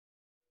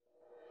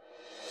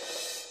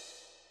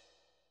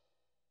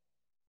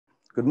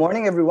Good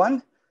morning,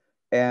 everyone.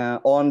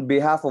 On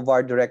behalf of our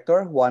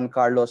director, Juan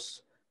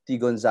Carlos T.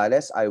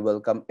 Gonzalez, I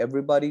welcome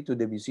everybody to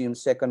the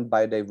museum's second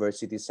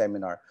Biodiversity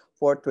Seminar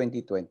for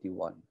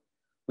 2021.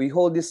 We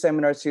hold this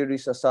seminar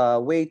series as a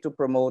way to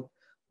promote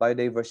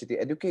biodiversity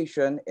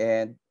education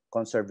and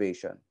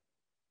conservation.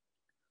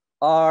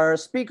 Our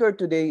speaker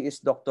today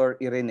is Dr.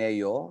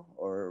 Ireneo,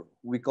 or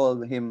we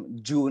call him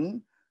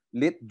June,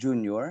 Lit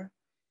Jr.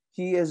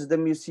 He is the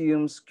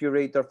museum's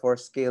curator for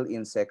scale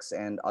insects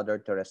and other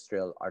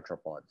terrestrial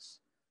arthropods.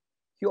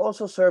 He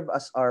also served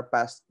as our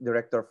past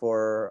director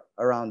for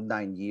around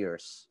 9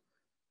 years.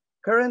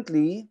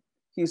 Currently,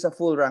 he is a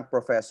full-rank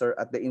professor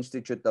at the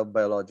Institute of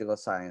Biological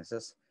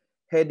Sciences,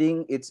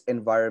 heading its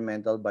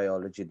Environmental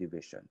Biology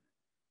Division.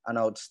 An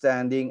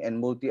outstanding and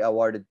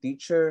multi-awarded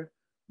teacher,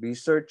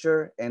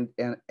 researcher, and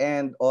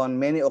on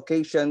many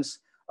occasions,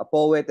 a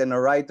poet and a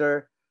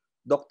writer,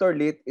 Dr.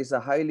 Lit is a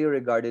highly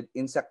regarded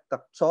insect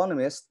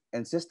taxonomist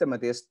and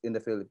systematist in the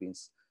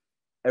Philippines.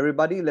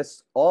 Everybody,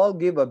 let's all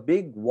give a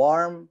big,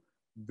 warm,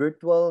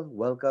 virtual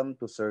welcome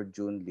to Sir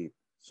June Lit.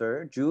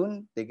 Sir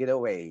June, take it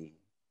away.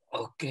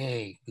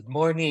 Okay. Good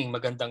morning.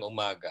 Magandang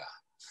umaga.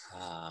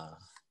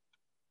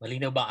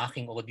 Malinaw ba ang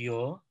aking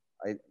audio?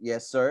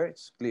 Yes, sir.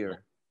 It's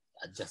clear.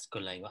 Adjust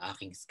ko lang yung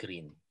aking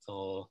screen.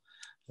 So,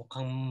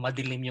 mukhang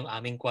madilim yung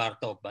aming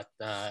kwarto. But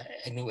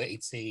anyway,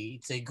 it's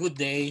a good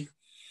day.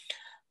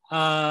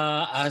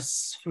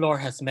 As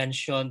Flor has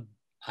mentioned,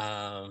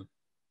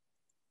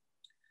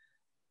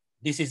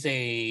 this is a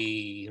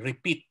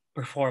repeat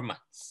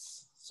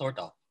performance, sort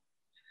of.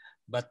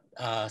 But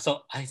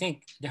so I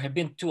think there have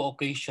been 2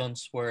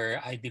 occasions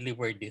where I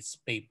delivered this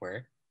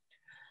paper.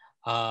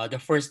 The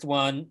first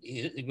one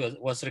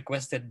was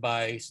requested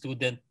by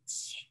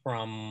students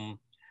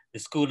from the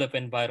School of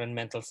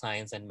Environmental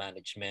Science and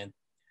Management.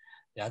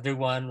 The other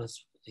one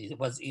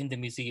was in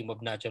the Museum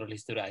of Natural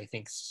History, I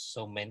think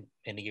so many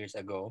years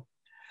ago.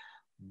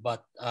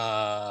 But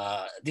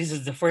this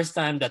is the first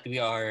time that we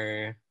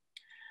are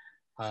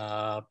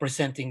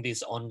presenting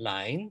this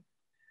online.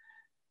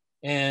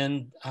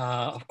 And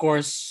of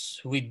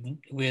course,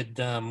 with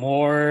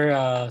more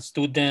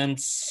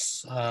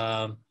students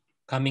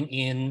coming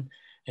in,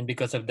 and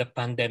because of the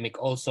pandemic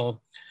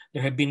also,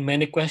 there have been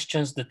many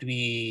questions that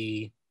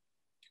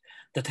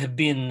have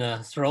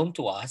been thrown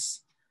to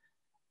us.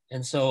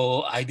 And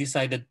so I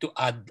decided to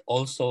add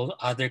also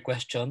other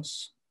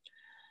questions.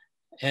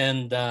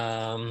 And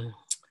I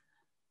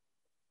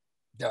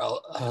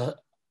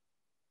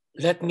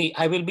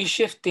will be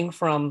shifting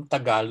from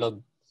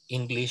Tagalog,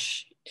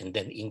 English, and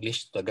then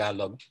English to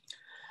Tagalog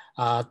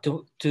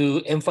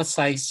to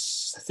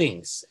emphasize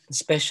things,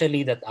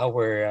 especially that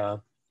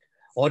our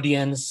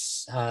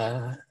audience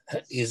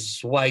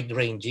is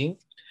wide-ranging.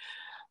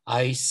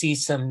 I see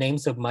some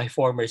names of my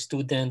former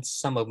students,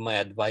 some of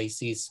my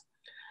advisees,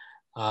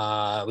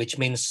 which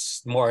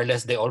means more or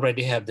less they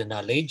already have the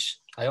knowledge.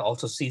 I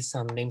also see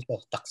some names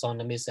of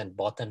taxonomists and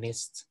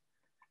botanists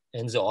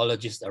and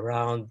zoologists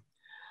around.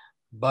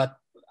 But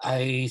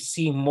I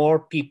see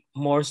more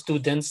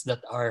students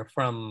that are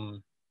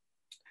from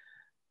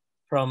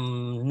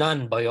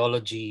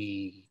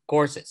non-biology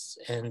courses,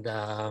 and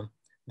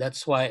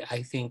that's why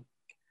I think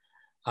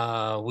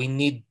we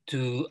need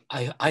to.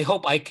 I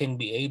hope I can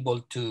be able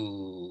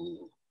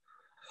to.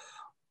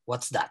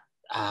 What's that?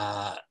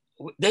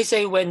 They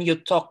say when you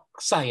talk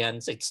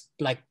science, it's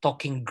like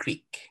talking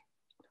Greek.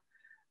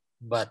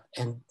 But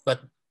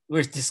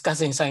we're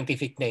discussing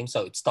scientific names,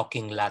 so it's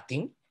talking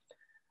Latin.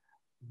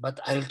 But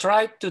I'll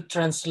try to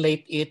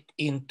translate it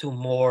into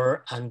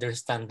more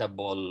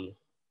understandable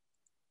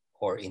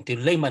or into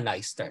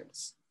laymanized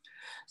terms.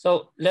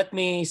 So let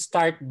me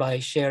start by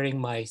sharing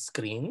my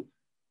screen.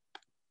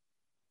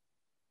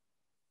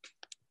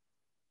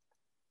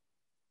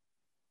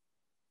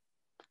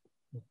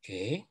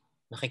 Okay,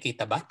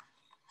 nakikita ba?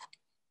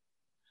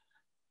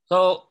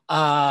 So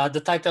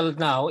the title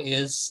now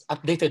is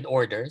Updated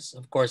Orders.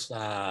 Of course,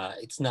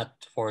 it's not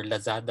for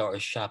Lazada or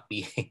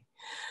Shopee.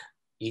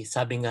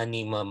 Sabi nga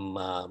ni Ma'am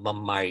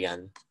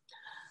Marian,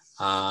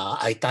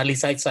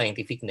 italicized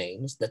scientific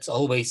names. That's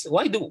always,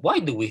 why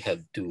do we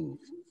have to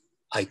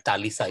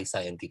italicize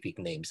scientific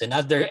names? And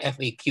other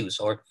FAQs,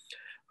 or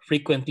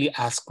frequently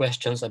asked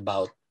questions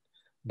about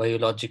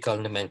biological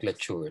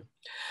nomenclature.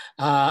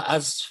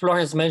 As Flor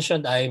has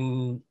mentioned,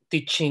 I'm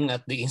teaching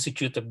at the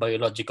Institute of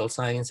Biological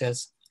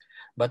Sciences,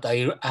 but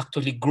I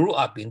actually grew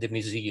up in the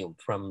museum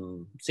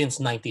since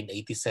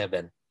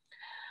 1987.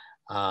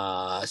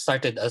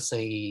 Started as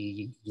a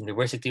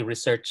university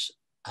research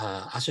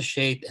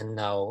associate, and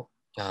now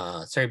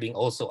serving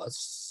also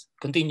as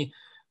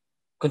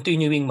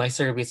continuing my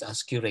service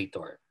as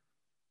curator.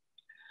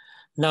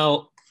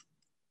 Now,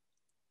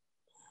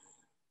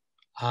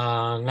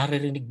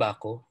 naririnig ba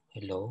ako?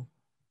 Hello?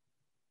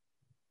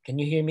 Can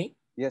you hear me?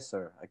 Yes,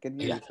 sir. I can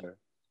hear you, sir.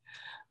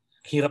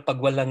 Hirap pag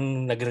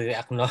walang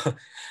nagre-react, no?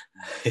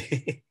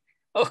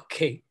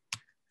 Okay.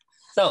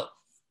 So,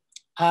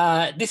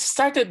 this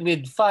started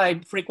with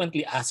 5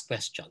 frequently asked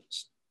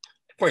questions.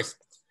 First,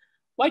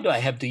 why do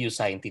I have to use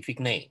scientific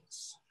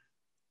names?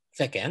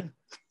 Second,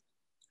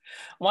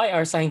 Why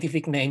are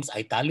scientific names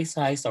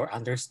italicized or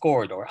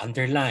underscored or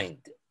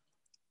underlined?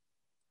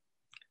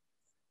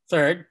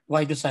 Third,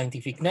 why do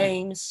scientific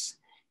names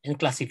and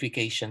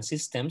classification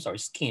systems or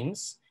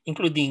schemes,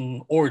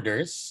 including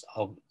orders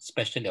of,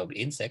 especially of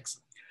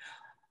insects,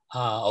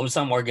 of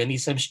some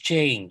organisms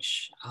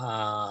change?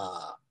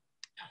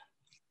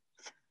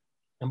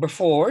 Number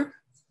four,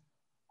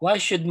 why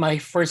should my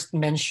first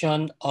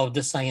mention of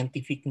the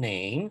scientific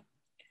name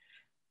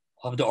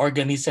of the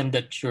organism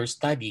that you're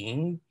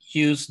studying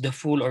use the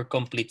full or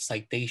complete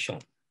citation?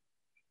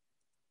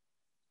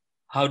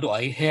 How do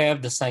I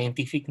have the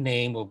scientific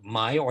name of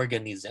my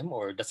organism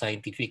or the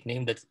scientific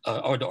name that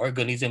or the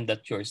organism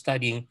that you're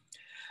studying?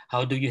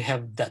 How do you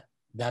have that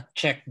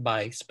checked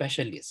by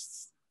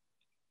specialists?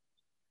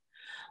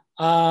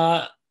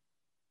 There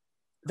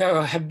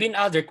have been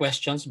other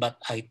questions, but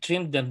I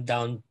trimmed them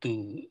down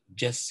to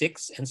just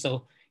 6. And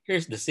so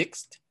here's the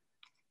 6th.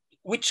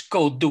 Which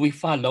code do we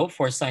follow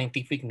for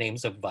scientific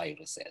names of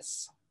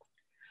viruses?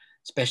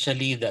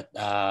 Especially that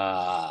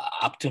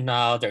up to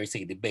now, there is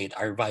a debate.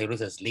 Are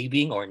viruses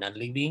living or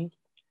non-living?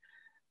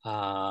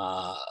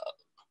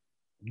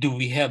 Do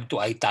we have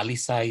to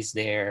italicize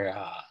their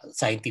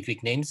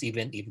scientific names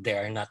even if they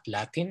are not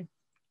Latin?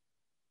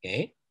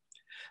 Okay.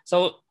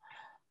 So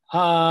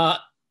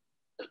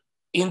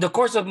in the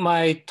course of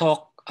my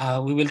talk,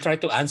 we will try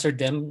to answer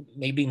them,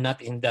 maybe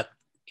not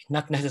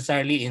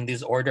necessarily in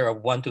this order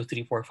of 1, 2,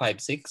 3, 4,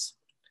 5, 6.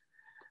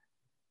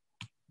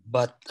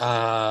 But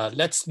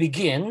let's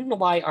begin.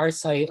 Why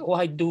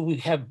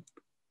scientific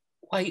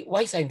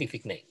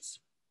names?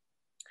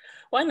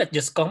 Why not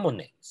just common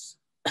names?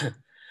 Of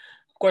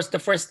course, the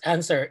first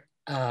answer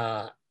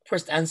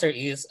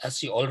is,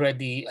 as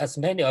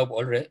many of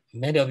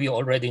you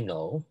already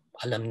know,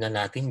 alam na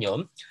natin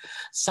yon,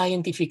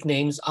 scientific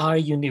names are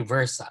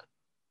universal.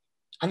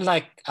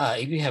 Unlike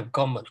if you have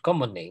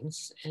common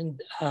names,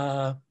 and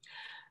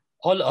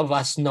all of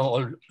us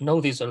know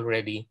this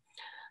already,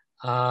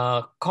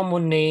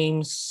 common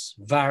names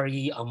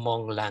vary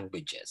among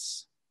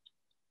languages.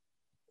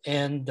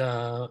 And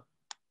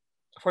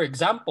for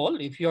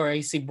example, if you're a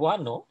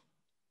Cebuano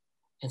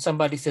and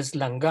somebody says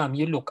langgam,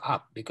 you look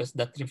up because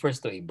that refers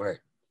to a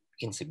bird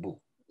in Cebu,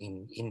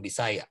 in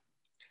Bisaya.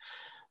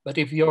 But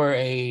if you're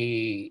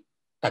a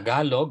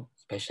Tagalog,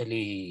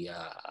 especially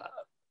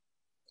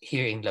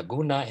here in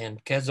Laguna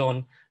and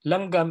Quezon,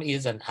 langgam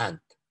is an ant.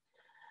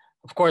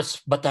 Of course,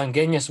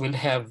 Batangueños will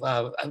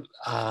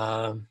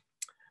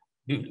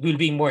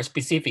be more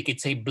specific. If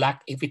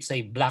it's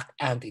a black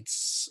ant,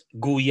 it's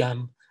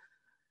guyam.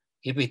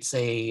 If it's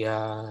a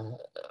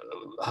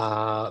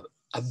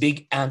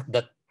big ant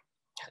that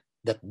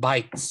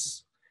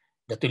bites,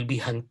 that will be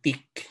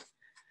hantik.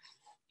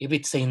 If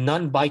it's a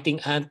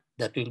non-biting ant,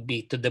 that will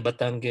be to the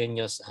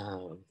Batangueños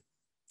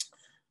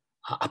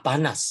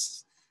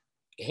apanas.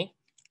 Okay,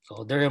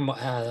 so there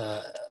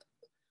are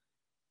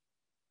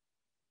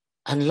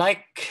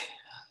unlike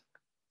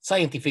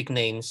scientific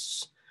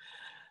names.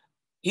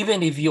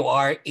 Even if you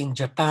are in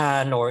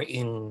Japan or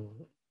in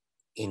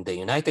the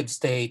United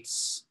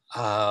States,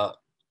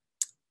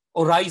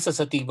 Oryza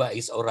sativa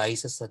is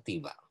Oryza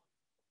sativa.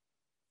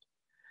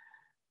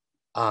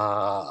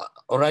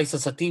 Oryza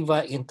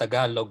sativa in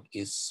Tagalog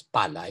is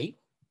palay,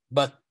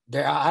 but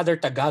there are other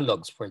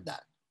Tagalogs for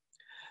that.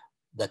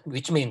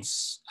 Which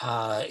means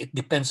it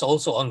depends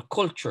also on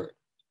culture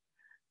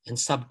and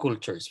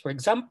subcultures. For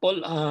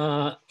example,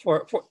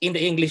 for in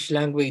the English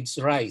language,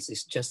 rice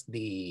is just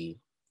the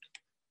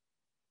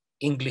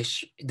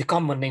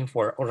common name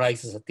for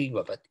Oryza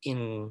sativa, but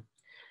in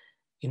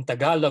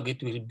Tagalog,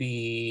 it will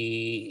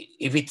be,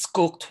 if it's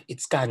cooked,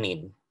 it's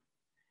kanin.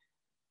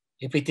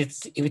 If it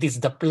is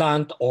the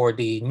plant or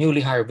the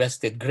newly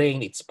harvested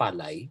grain, it's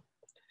palay.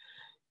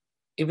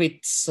 If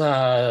it's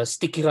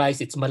sticky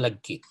rice, it's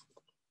malagkit.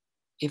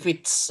 If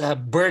it's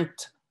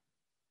burnt,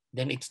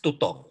 then it's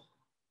tutong.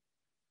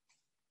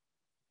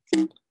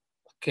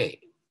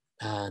 Okay,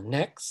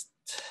 next.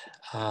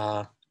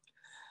 The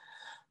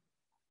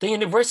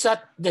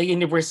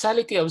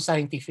universality of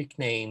scientific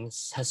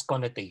names has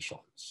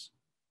connotations.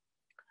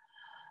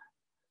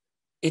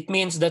 It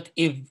means that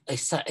if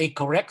a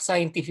correct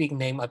scientific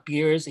name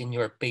appears in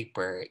your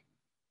paper,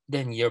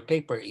 then your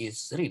paper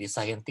is really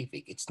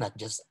scientific. It's not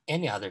just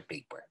any other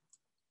paper.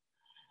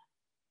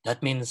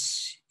 That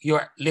means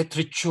your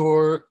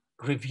literature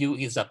review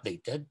is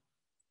updated,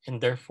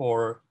 and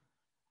therefore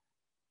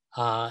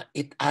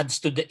it adds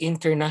to the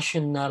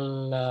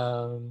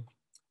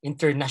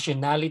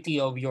internationality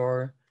of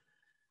your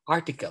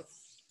article.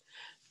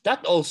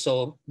 That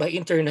also, by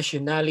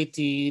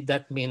internationality,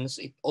 that means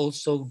it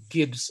also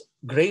gives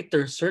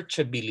greater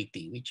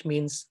searchability, which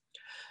means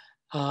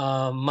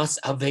mass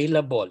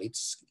available.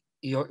 It's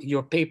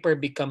your paper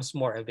becomes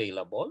more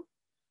available.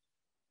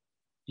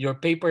 Your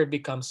paper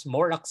becomes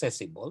more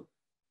accessible.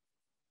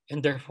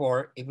 And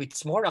therefore, if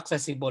it's more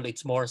accessible,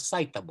 it's more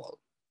citable.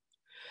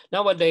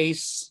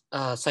 Nowadays,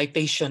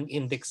 citation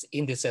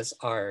indices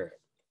are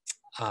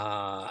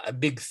a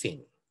big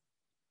thing.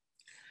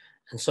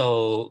 And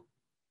so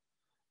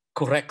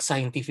correct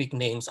scientific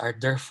names are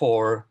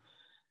therefore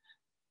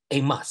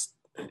a must.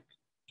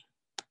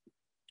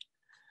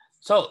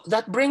 So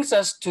that brings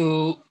us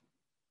to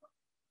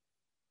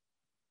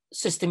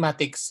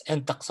systematics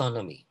and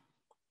taxonomy.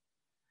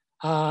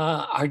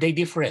 Are they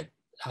different?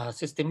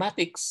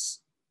 Systematics,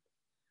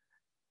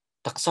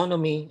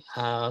 taxonomy,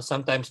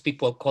 sometimes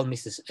people call me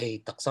a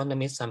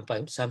taxonomist,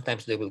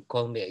 sometimes they will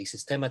call me a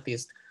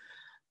systematist,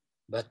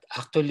 but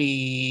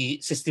actually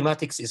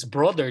systematics is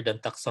broader than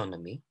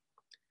taxonomy.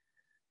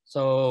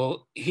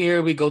 So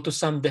here we go to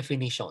some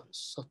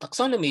definitions. So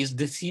taxonomy is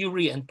the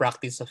theory and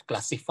practice of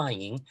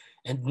classifying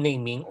and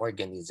naming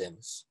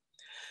organisms.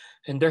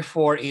 And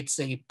therefore it's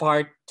a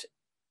part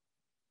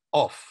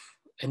of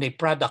and a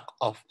product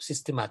of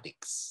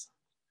systematics.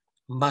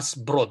 Mas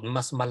broad,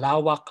 mas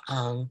malawak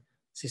ang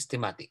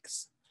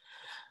systematics.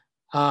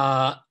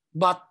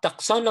 But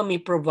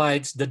taxonomy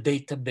provides the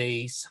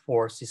database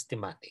for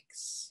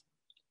systematics.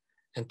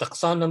 And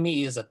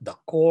taxonomy is at the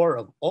core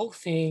of all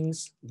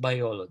things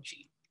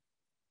biology.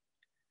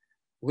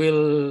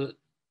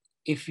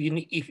 If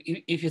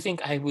you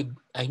think I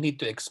need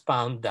to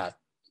expound that,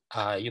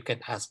 you can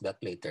ask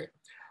that later.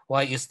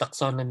 Why is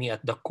taxonomy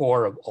at the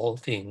core of all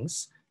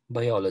things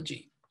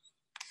biology?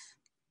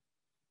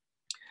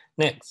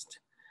 Next,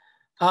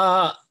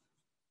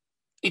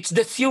 it's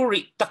the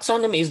theory.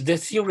 Taxonomy is the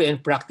theory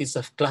and practice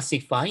of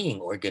classifying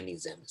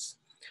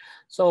organisms.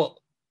 So,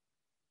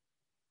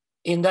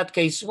 in that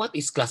case, what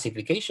is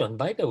classification?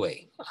 By the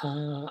way,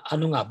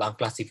 ano nga ba ang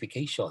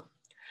classification?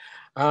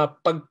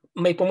 Pag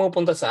may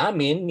pumupunta sa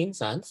amin,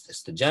 minsan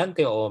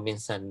estudyante o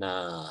minsan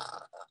na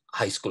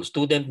high school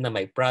student na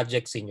may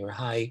project, senior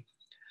high,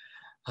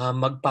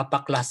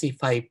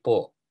 magpapa-classify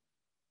po.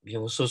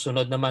 Yung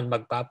susunod naman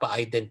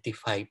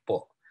magpapa-identify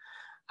po.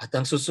 At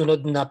ang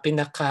susunod na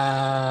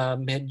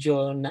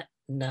medyo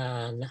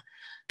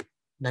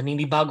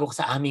naninibago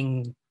sa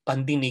aming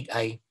pandinig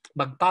ay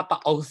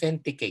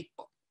magpapa-authenticate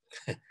po.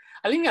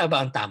 Alin nga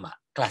ba ang tama?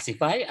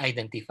 Classify,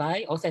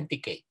 identify,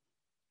 authenticate.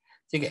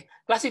 Sige,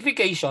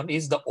 classification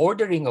is the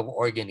ordering of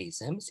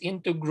organisms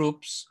into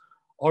groups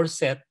or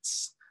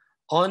sets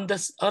on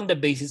the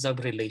basis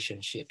of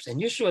relationships.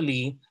 And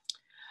usually,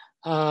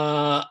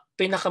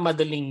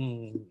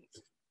 pinakamadaling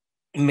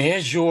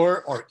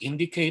measure or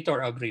indicator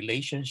of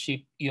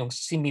relationship yung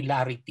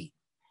similarity,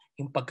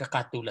 yung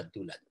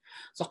pagkakatulad-tulad.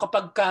 So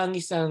kapag ang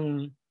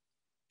isang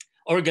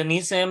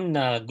organism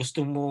na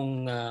gusto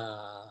mong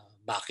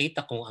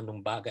makita kung anong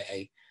bagay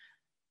ay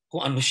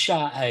kung ano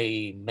siya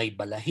ay may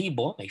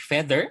balahibo, may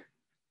feather,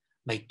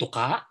 may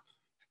tuka.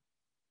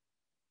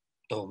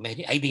 So, may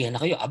idea na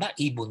kayo, aba,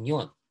 ibon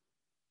yun.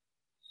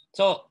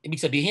 So, ibig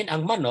sabihin,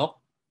 ang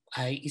manok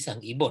ay isang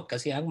ibon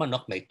kasi ang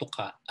manok may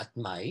tuka at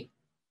may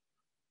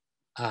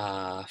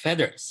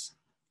feathers.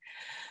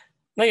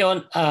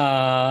 Ngayon,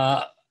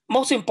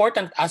 most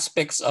important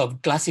aspects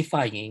of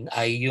classifying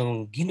ay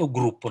yung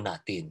ginugrupo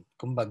natin.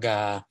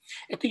 Kumbaga,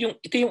 ito yung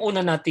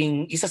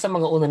isa sa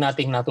mga una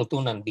nating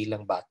natutunan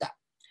bilang bata.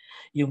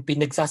 Yung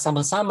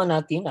pinagsasama-sama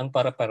natin ang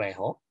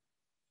para-pareho.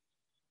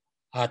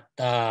 At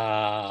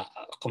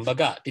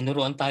kumbaga,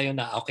 tinuruan tayo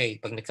na okay,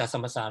 pag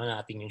nagsasama-sama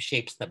natin yung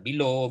shapes na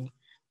bilog,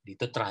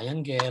 dito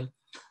triangle,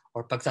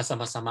 or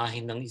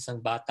pagsasama-samahin ng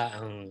isang bata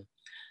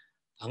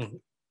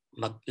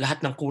lahat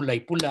ng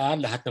kulay pula,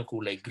 lahat ng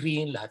kulay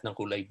green, lahat ng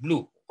kulay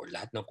blue, or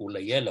lahat ng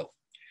kulay yellow.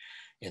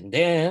 And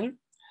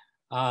then,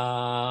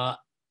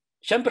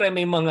 syempre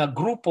may mga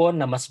grupo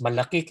na mas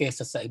malaki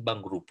kaysa sa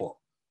ibang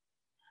grupo.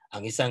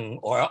 Ang isang,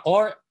 or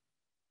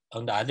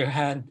on the other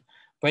hand,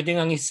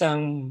 pwedeng ang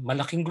isang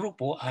malaking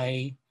grupo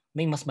ay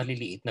may mas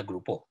maliliit na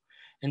grupo.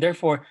 And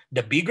therefore,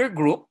 the bigger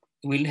group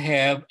will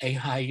have a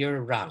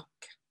higher rank.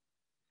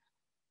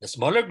 The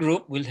smaller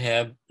group will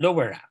have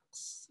lower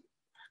ranks.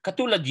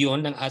 Katulad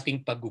yon ng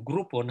ating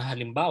paggugrupo na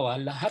halimbawa,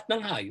 lahat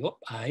ng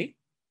hayop ay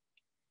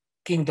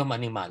kingdom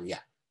Animalia.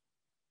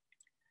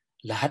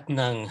 Lahat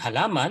ng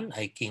halaman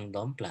ay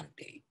kingdom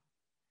Plantae.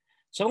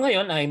 So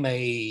ngayon ay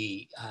may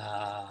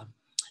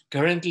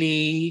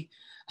currently,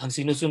 ang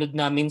sinusunod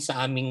namin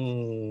sa aming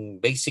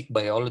basic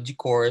biology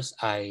course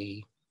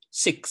ay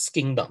 6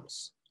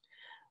 kingdoms.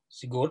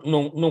 Siguro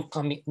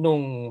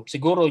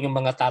siguro yung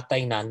mga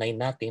tatay nanay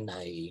natin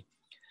ay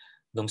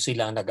nung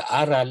sila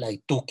nag-aaral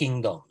ay 2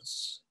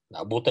 kingdoms.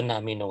 Naabutan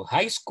namin nung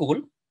high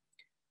school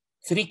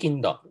 3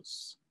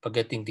 kingdoms.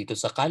 Pagdating dito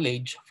sa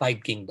college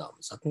 5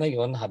 kingdoms. At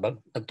ngayon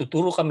habang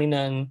nagtuturo kami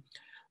ng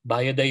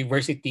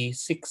biodiversity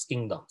 6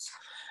 kingdoms.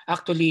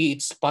 Actually,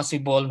 it's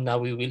possible now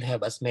we will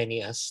have as many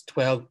as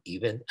 8,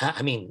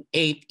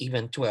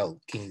 even 12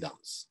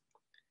 kingdoms.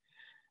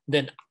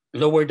 Then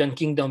lower than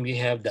kingdom, you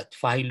have that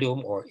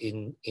phylum, or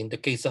in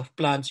the case of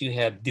plants, you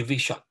have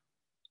division.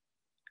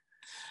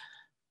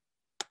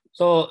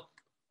 So,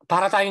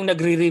 para tayong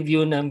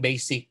nagre-review ng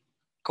basic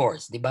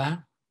course, di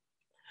ba?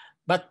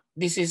 But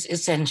this is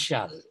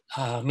essential.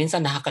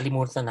 Minsan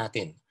nakakalimutan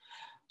natin.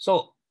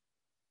 So,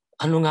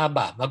 ano nga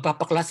ba?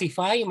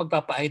 Magpapa-classify,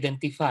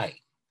 magpapa-identify.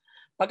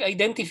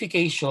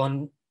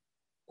 Pag-identification,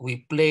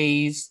 we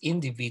place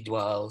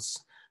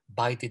individuals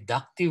by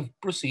deductive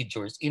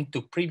procedures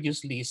into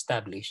previously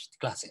established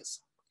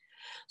classes.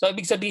 So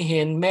ibig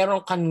sabihin,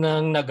 meron ka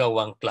nang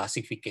nagawang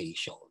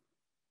classification.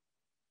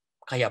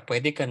 Kaya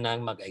pwede ka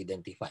nang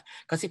mag-identify.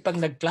 Kasi pag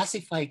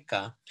nag-classify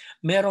ka,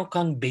 meron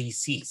kang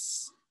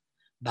basis.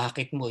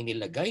 Bakit mo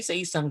inilagay sa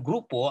isang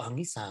grupo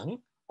ang isang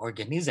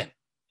organism?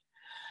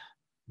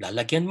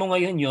 Lalagyan mo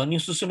ngayon yon,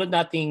 yung susunod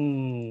nating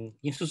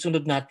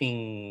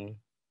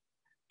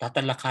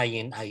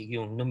tatalakayin ay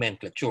yung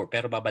nomenclature.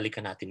 Pero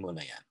babalikan natin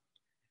muna yan.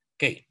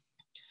 Okay.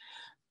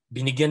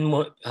 Binigyan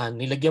mo,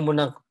 nilagyan mo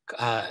ng,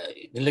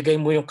 nilagay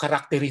mo yung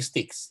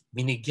characteristics.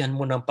 Binigyan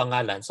mo ng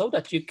pangalan so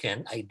that you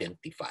can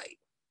identify.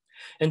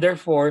 And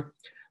therefore,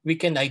 we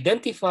can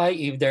identify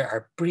if there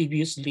are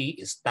previously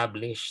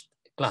established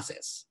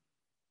classes.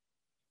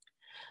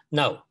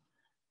 Now,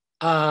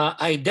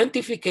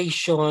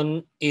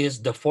 identification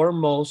is the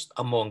foremost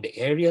among the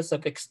areas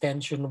of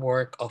extension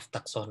work of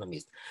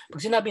taxonomists.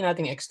 Pag sinabi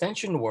natin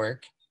extension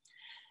work,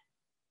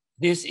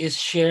 this is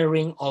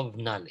sharing of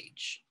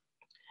knowledge.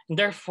 And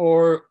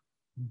therefore,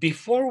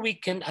 before we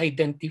can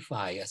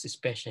identify as a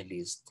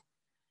specialist,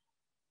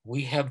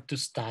 we have to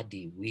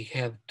study, we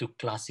have to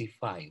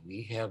classify,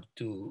 we have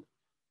to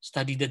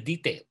study the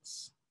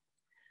details.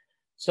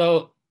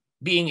 So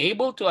being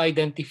able to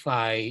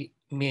identify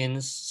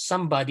means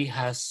somebody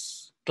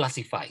has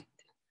classified,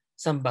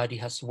 somebody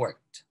has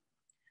worked.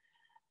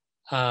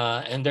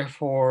 And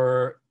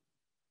therefore,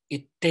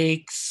 it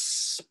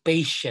takes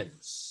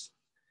patience.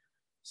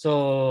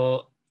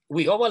 So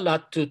we owe a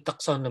lot to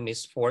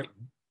taxonomists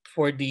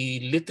for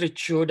the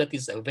literature that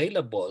is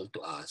available to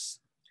us.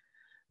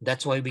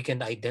 That's why we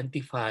can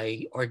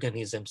identify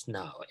organisms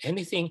now.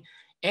 Anything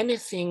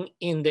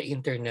in the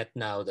internet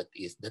now that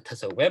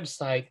has a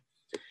website,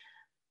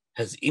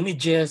 has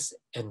images,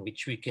 and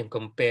which we can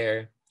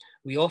compare.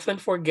 We often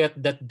forget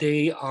that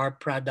they are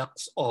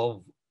products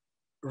of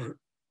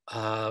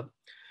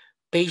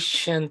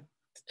patient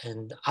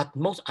and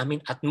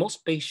at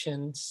most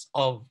patients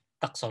of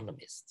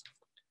taxonomists.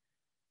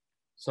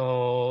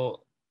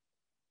 So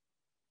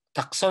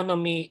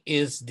taxonomy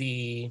is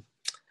the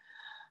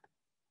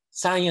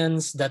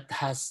science that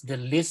has the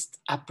least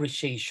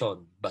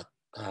appreciation but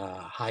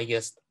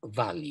highest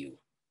value.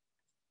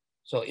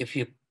 So if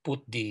you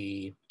put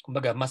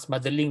kumbaga, mas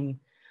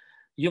madaling,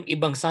 yung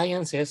ibang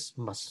sciences,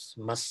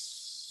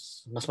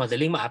 mas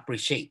madaling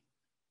ma-appreciate.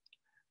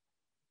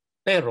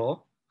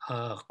 Pero,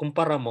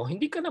 kumpara mo,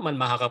 hindi ka naman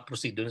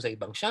makaka-proceed dun sa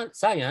ibang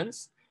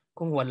science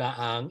kung wala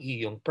ang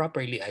iyong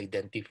properly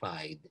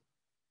identified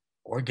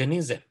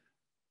organism.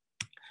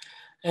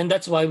 And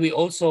that's why we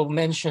also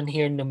mention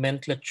here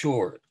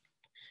nomenclature.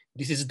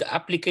 This is the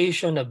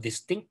application of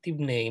distinctive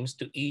names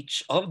to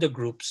each of the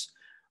groups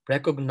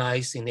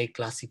recognized in a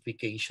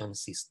classification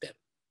system.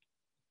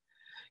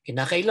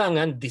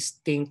 Kinakailangan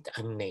distinct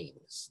ang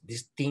names,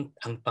 distinct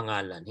ang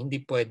pangalan.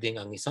 Hindi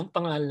pwedeng ang isang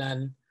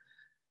pangalan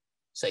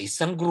sa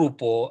isang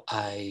grupo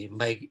ay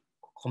may,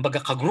 kumbaga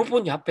kagrupo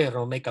niya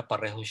pero may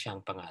kapareho siyang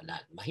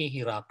pangalan.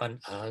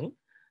 Mahihirapan ang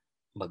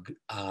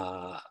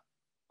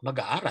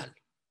mag-aaral.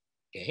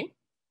 Okay?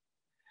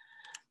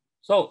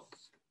 So,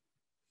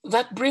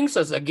 that brings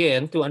us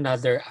again to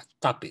another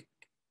topic,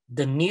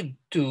 the need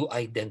to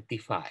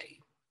identify.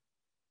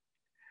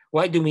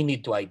 Why do we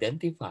need to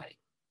identify?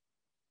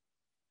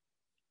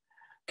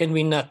 Can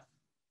we not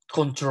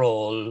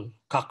control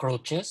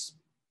cockroaches?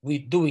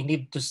 Do we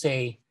need to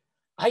say,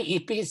 ay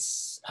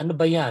ipis, ano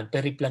ba yan?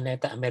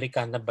 Periplaneta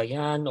americana ba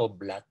yan? O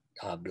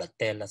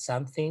Blatella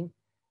something?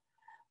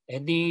 Eh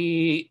di,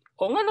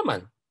 o nga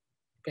naman.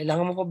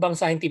 Kailangan mo pa bang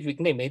scientific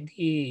name? Eh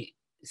di,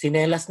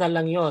 sinelas na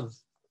lang yon.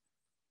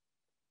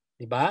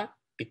 Diba?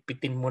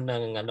 Pitpitin mo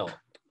ng ano.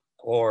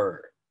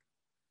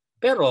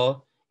 Pero,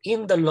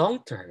 in the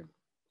long term,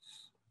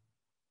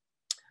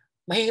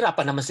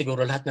 mahihirapan naman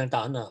siguro lahat ng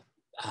tao na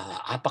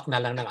apak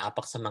na lang ng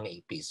apak sa mga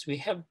ipis. We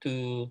have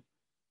to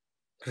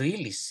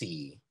really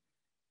see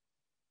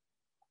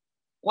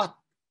what,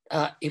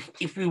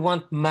 if we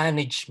want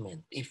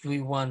management, if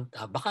we want,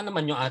 baka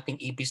naman yung ating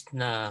ipis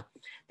na,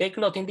 take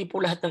note, hindi po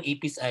lahat ng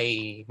ipis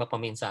ay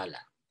mapaminsala.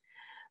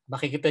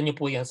 Makikita niyo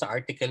po yan sa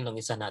article ng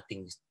isa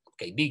nating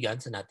kaibigan,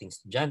 sa nating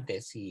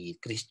estudyante, si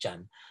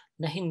Christian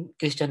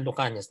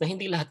Lucanias, na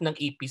hindi lahat ng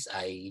ipis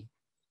ay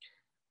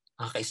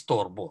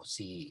nakakaistorbo.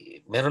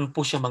 Meron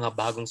po siya mga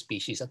bagong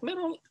species at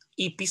merong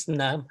ipis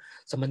na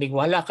sa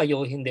maniwala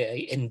kayo hindi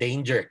ay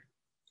endangered.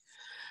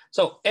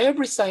 So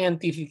every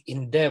scientific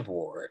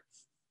endeavor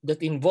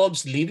that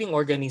involves living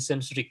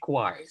organisms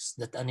requires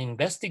that an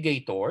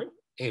investigator,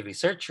 a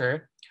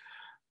researcher,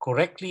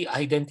 correctly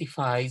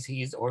identifies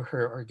his or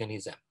her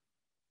organism.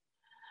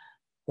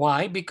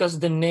 Why? Because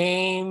the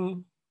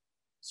name,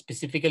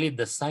 specifically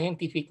the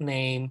scientific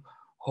name,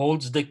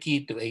 holds the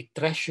key to a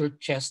treasure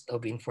chest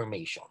of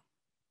information.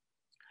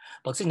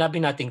 Pag sinabi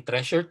nating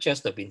treasure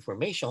chest of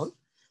information,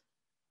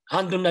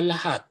 andun na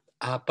lahat.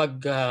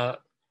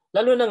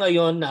 Lalo na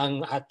ngayon na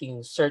ang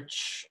ating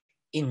search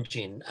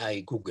engine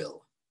ay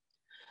Google.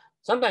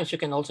 Sometimes you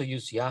can also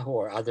use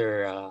Yahoo or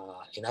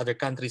in other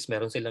countries,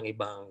 meron silang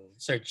ibang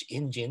search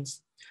engines.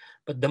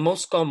 But the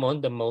most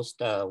common, the most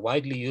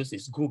widely used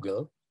is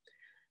Google.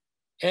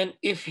 And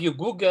if you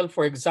Google,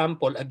 for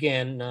example,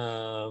 again,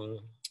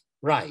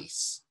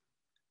 rice,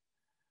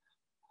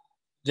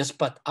 just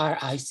put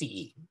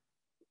R-I-C-E.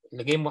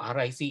 Lagay mo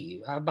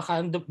R-I-C-E.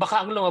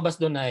 Baka ang lumabas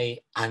doon ay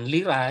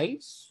only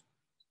rice,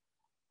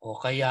 o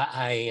kaya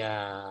ay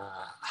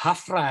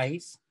half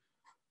rice,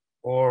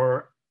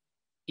 or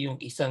yung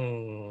isang,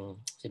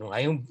 sino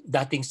nga, yung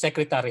dating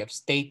Secretary of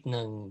State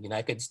ng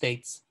United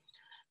States,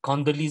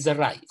 Condoleezza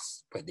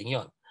Rice. Pwede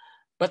yun.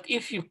 But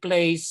if you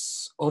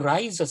place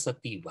Oryza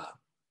sativa,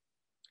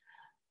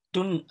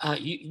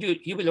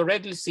 you will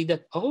already see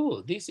that,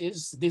 oh, this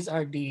is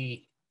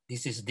the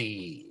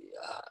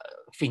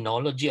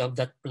phenology of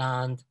that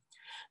plant.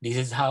 This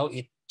is how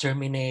it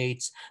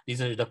germinates.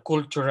 These are the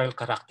cultural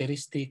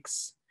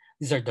characteristics.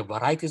 These are the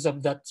varieties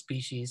of that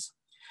species.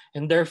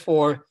 And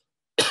therefore,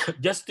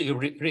 just to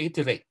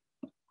reiterate,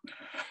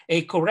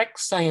 a correct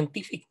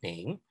scientific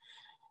name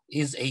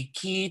is a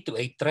key to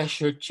a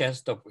treasure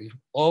chest of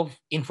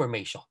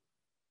information.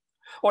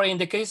 Or in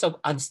the case of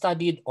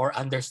unstudied or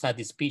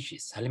understudied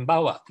species,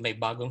 halimbawa, may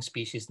bagong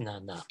species na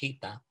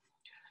nakita,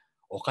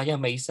 o kaya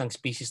may isang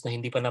species na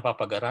hindi pa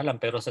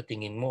napapag-aralan pero sa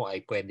tingin mo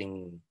ay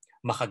pwedeng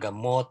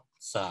makagamot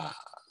sa,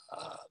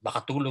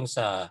 makatulong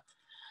sa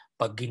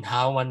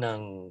pagginhawa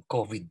ng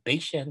COVID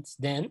patients,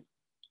 then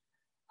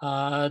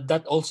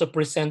that also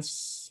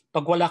presents,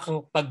 pag wala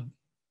kang, pag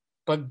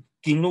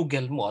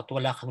ginugel mo at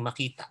wala kang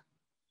makita,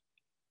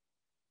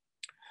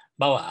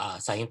 bawa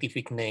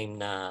scientific name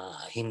na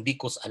hindi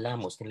Hindicus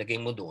alamus, nilagay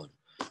mo doon.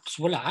 Tapos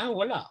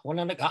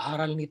wala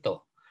nag-aaral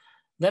nito.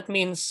 That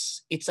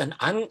means it's an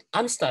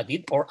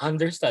unstudied or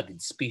understudied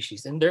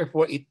species, and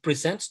therefore it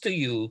presents to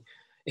you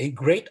a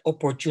great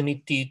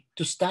opportunity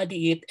to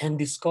study it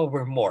and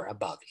discover more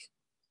about it.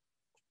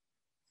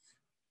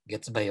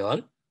 Gets ba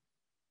yun?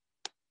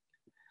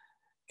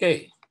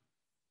 Okay.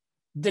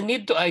 The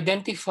need to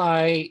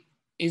identify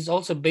is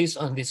also based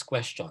on these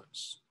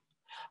questions.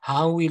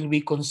 How will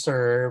we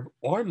conserve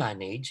or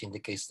manage, in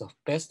the case of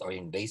pests or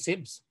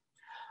invasives,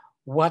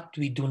 what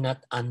we do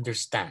not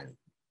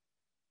understand?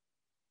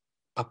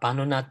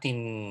 Paano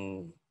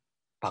natin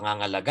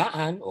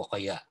pangangalagaan o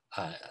kaya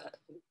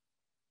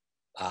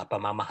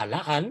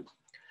pamamahalaan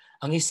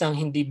ang isang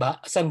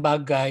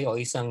bagay o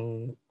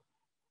isang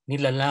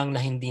nilalang na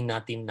hindi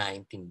natin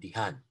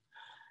naintindihan?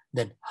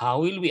 Then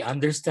how will we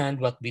understand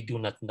what we do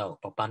not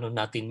know? Paano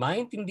natin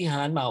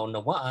maintindihan,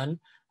 maunawaan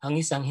ang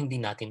isang hindi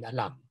natin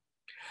alam?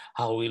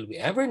 How will we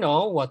ever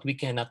know what we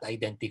cannot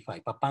identify?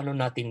 Paano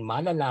natin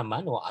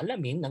malalaman o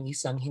alamin ang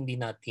isang hindi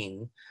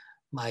natin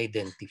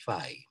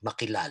ma-identify,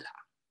 makilala?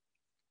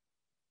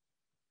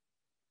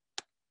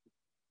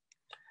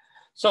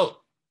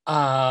 So,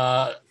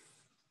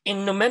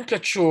 in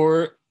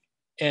nomenclature,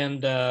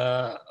 and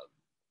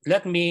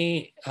let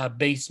me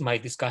base my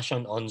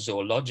discussion on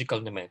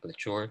zoological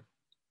nomenclature,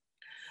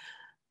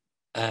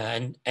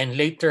 and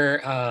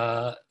later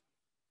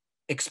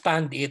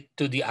expand it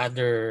to the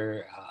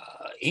other,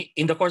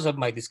 in the course of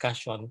my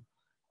discussion,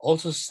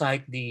 also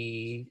cite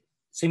the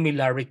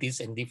similarities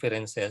and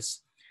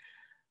differences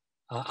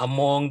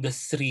among the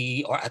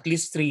three, or at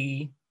least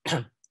three,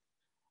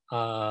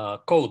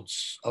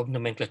 codes of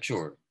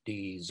nomenclature: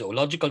 the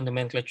zoological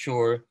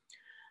nomenclature,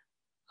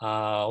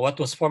 what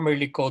was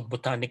formerly called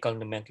botanical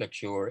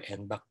nomenclature,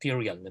 and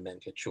bacterial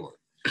nomenclature.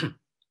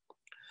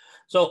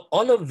 So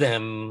all of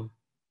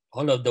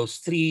those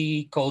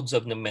three codes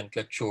of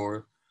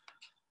nomenclature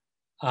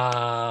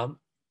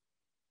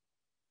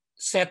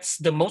sets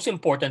the most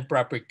important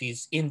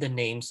properties in the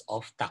names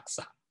of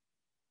taxa.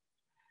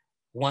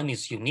 One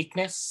is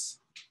uniqueness,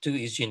 two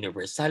is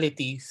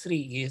universality,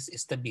 three is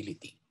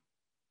stability.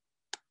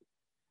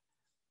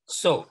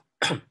 So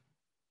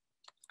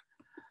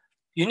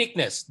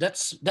uniqueness,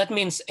 that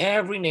means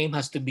every name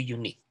has to be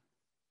unique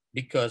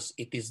because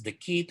it is the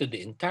key to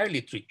the entire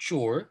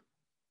literature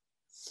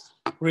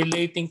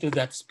relating to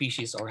that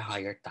species or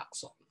higher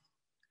taxon.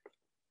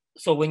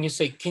 So when you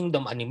say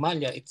kingdom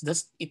Animalia,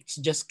 it's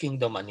just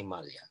kingdom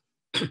Animalia.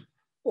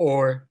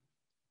 Or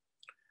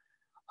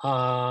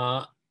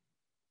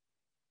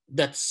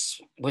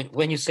that's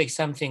when you say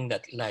something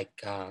that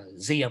like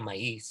Zea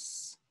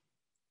maíz,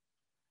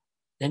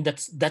 then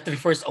that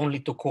refers only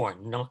to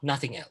corn,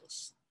 nothing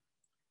else.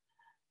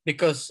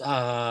 Because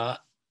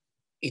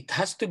it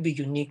has to be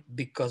unique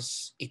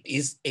because it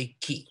is a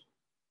key.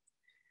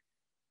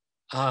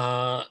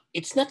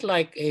 It's not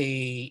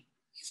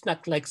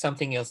like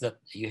something else that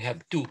you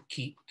have two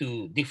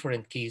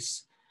different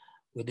keys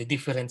with the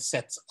different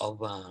sets of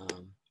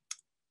anong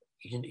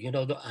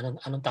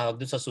tawag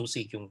doon sa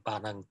susi, yung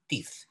parang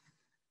teeth.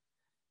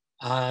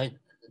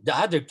 The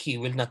other key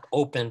will not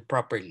open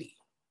properly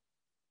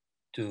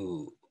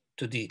to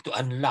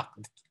unlock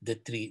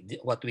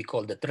what we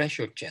call the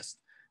treasure chest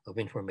of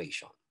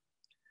information.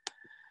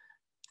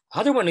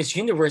 Other one is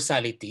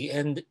universality,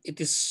 and it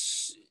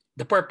is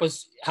the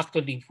purpose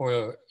actually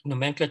for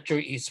nomenclature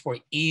is for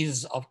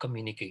ease of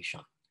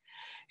communication.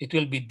 It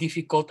will be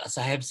difficult, as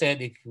I have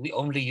said, if we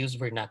only use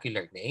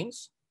vernacular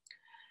names.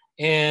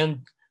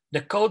 And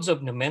the codes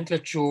of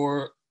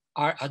nomenclature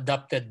are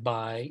adopted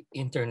by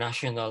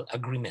international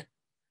agreement.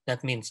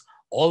 That means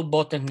all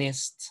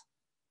botanists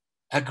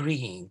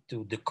agreeing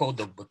to the Code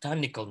of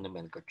Botanical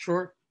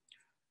Nomenclature,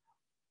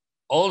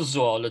 all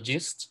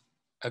zoologists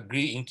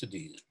agreeing to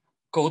the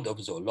Code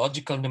of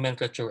Zoological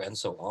Nomenclature, and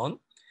so on.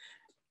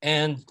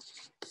 And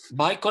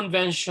by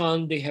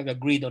convention, they have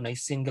agreed on a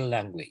single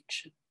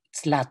language.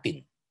 It's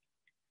Latin.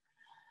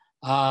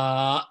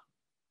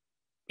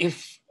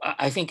 If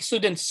I think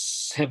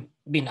students have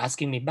been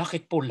asking me,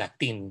 bakit po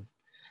Latin?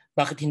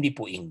 Bakit hindi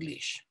po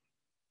English?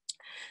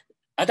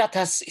 That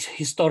has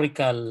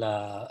historical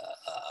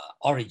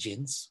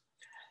origins.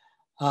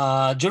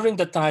 During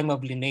the time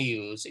of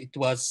Linnaeus, it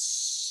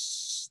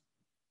was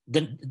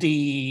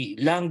the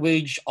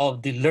language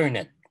of the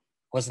learned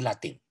was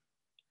Latin.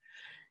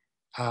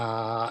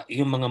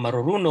 Yung mga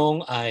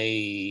marurunong ay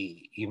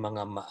yung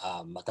mga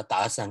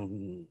matataas ang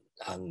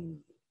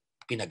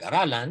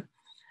pinag-aralan,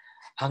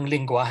 ang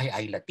lengguwahe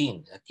ay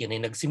Latin. At yan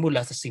ay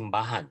nagsimula sa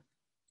simbahan.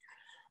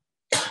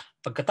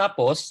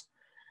 Pagkatapos,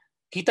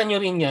 kita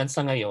nyo rin yan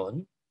sa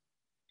ngayon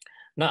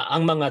na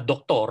ang mga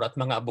doktor at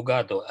mga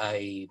abogado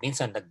ay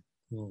minsan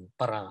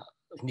para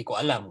hindi ko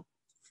alam,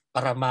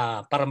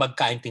 para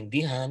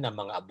magkaintindihan ng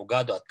mga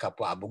abogado at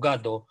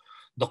kapwa-abogado,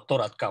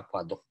 doktor at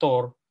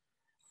kapwa-doktor.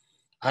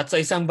 At sa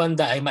isang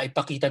banda ay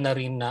maipakita na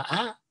rin na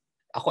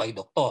ako ay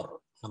doktor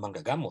na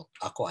manggagamot,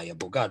 ako ay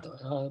abogado.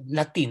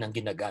 Latin ang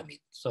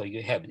ginagamit. So you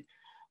have,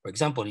 for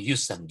example,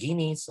 jus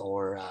sanguinis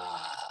or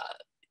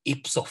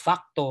ipso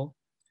facto,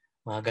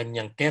 mga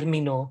ganyang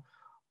termino,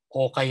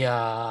 o kaya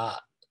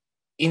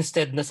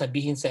instead na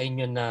sabihin sa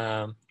inyo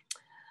na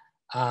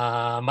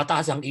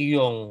mataas ang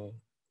iyong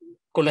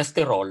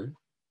cholesterol,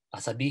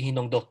 sabihin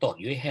ng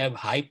doktor, you have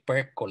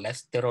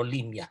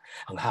hypercholesterolemia.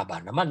 Ang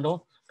haba naman,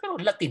 no?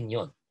 Pero Latin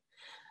yun.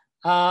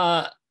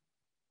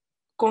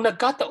 Kung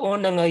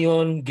nagkataon na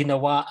ngayon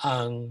ginawa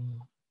ang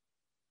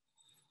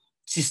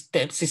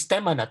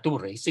sistema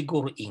naturae,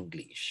 siguro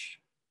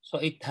English. So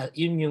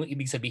yun yung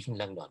ibig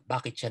sabihin lang nun.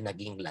 Bakit siya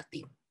naging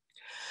Latin?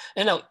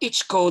 And now,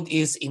 each code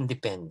is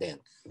independent.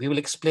 We will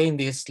explain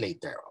this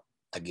later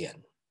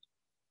again.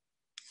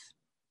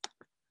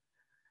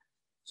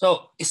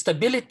 So,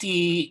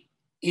 stability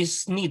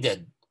is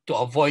needed to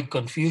avoid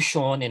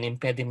confusion and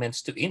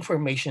impediments to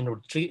information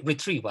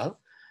retrieval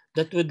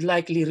that would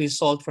likely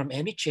result from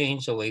any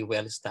change of a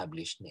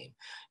well-established name.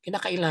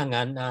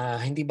 Kinakailangan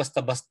hindi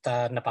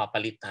basta-basta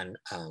napapalitan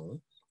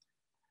ang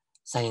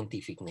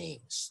scientific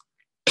names.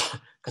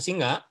 Kasi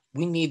nga,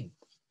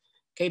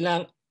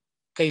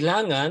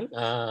 kailangan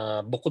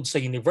bukod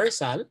sa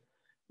universal,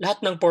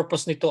 lahat ng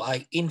purpose nito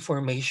ay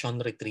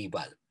information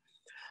retrieval.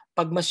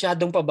 Pag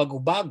masyadong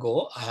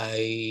pabago-bago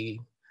ay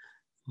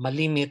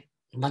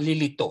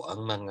malilito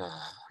ang mga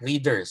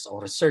readers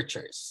or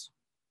researchers.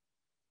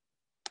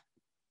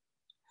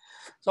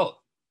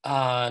 So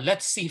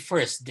let's see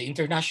first the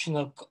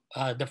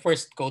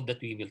first code that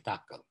we will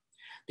tackle.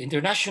 The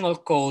International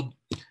Code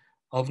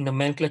of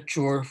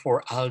Nomenclature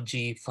for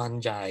Algae,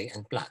 Fungi,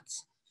 and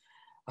Plants.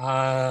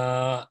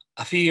 A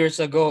few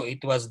years ago, it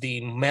was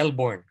the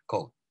Melbourne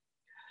Code.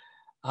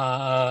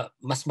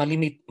 Mas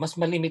malimit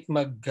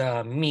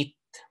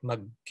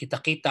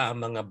magkita-kita ang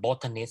mga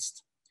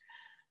botanists.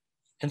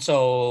 And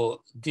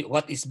so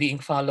what is being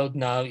followed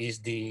now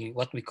is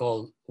what they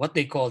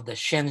call the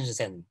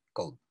Shenzhen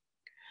Code,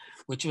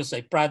 which was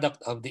a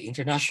product of the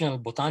International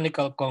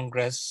Botanical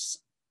Congress.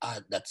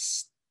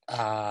 That's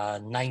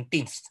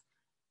 19th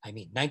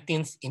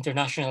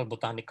International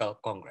Botanical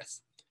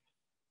Congress.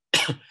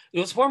 It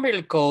was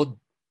formerly called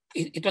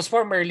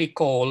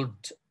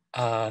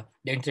the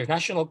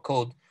International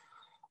Code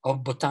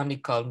of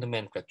Botanical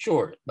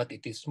Nomenclature, but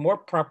it is more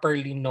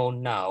properly known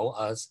now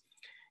as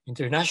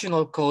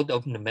International Code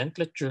of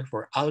Nomenclature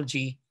for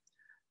Algae,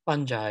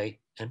 Fungi,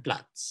 and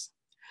Plants.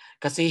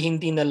 Kasi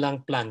hindi na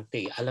lang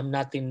plante. Alam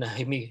natin na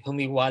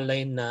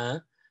humiwalay na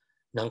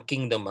ng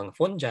kingdom ang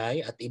fungi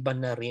at iba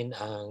na rin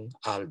ang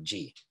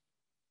algae.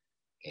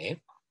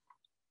 Okay?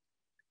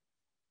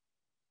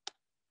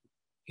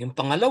 Yung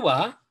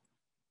pangalawa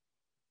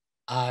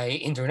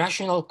ay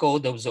International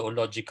Code of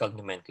Zoological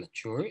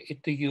Nomenclature.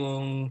 Ito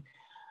yung,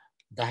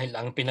 dahil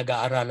ang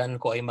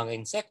pinag-aaralan ko ay mga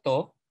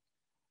insekto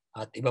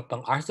at iba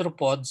pang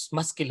arthropods,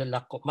 mas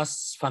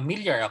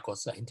familiar ako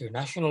sa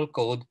International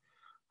Code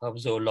of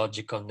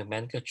Zoological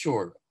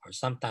Nomenclature or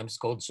sometimes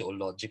called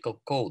Zoological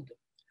Code.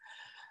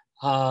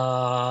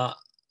 Ang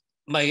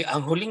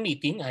huling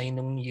meeting ay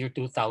noong year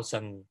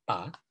 2000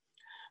 pa.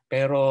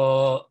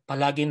 Pero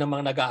palagi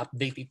namang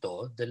nag-update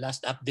ito. The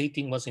last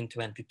updating was in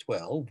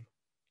 2012.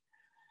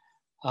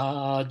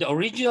 The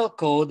original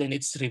code and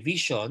its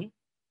revision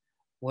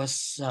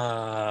was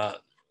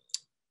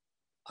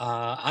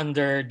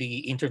under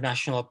the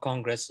International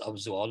Congress of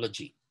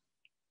Zoology,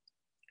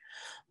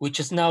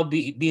 which is now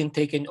being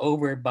taken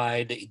over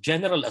by the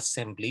General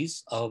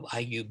Assemblies of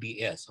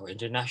IUBS, or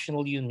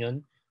International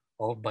Union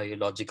of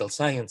Biological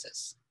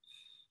Sciences.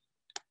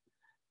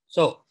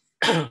 So,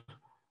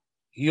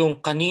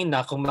 yung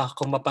kanina, kung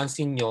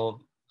mapansin nyo,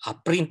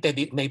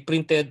 may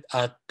printed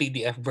at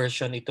PDF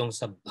version itong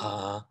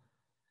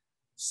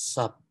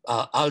sa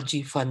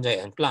algae, fungi,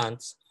 and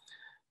plants.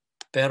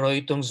 Pero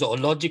itong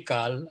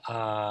zoological,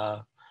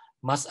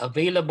 mas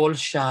available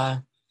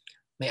siya,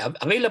 may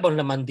available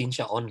naman din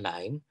siya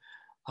online.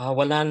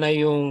 Wala na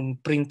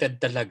yung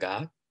printed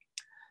talaga.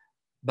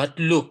 But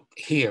look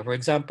here, for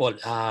example,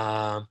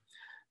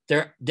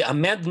 the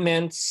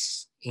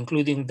amendments,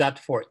 including that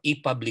for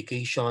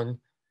e-publication,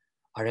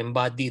 are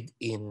embodied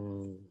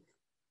in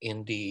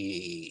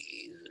the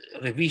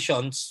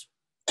revisions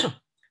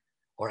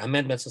or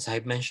amendments, as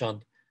I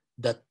mentioned,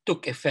 that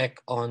took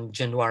effect on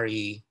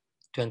January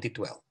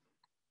 2012.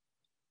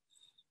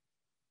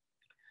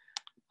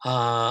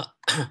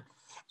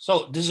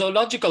 So the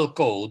zoological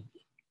code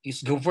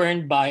is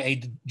governed by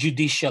a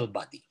judicial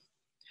body.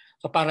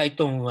 So para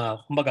itong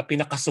kumbaga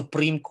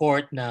pinaka-Supreme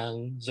Court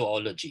ng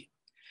zoology.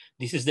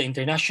 This is the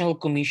International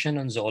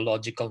Commission on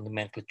Zoological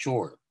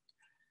Nomenclature.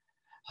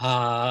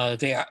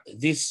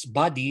 This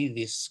body,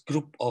 this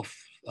group of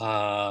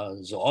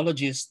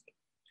zoologists,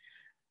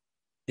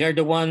 they're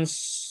the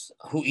ones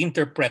who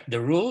interpret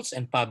the rules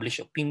and publish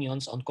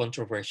opinions on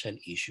controversial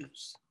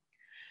issues.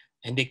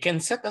 And they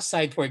can set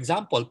aside, for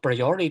example,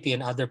 priority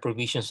and other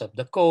provisions of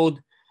the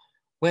code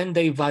when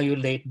they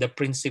violate the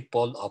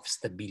principle of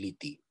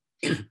stability.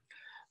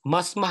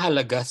 Mas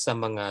mahalaga sa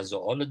mga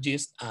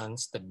zoologists ang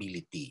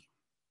stability.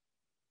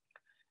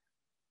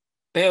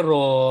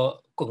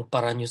 Pero kung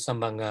para nyo sa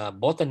mga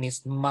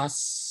botanist,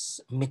 mas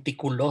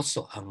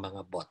metikuloso ang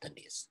mga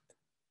botanist.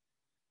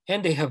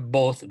 And they have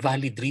both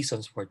valid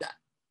reasons for that.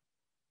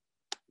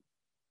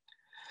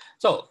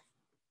 So,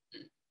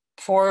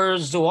 for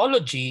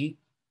zoology,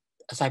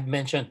 as I've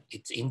mentioned,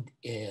 it's in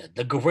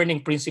the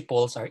governing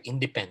principles are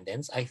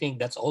independence. I think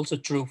that's also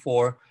true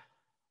for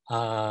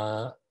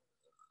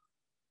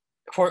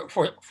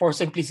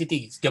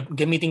simplicity.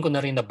 Gamitin ko na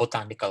rin the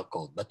botanical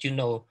code, but you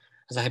know,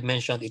 as I have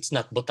mentioned, it's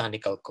not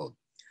botanical code.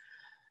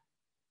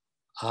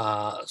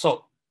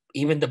 So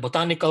even the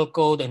botanical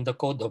code and the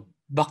code of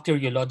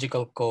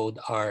bacteriological code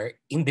are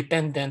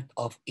independent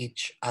of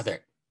each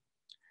other.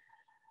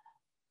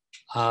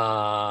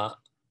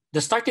 The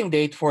starting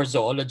date for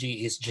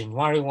zoology is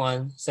January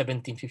 1,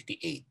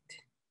 1758.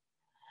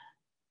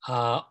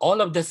 All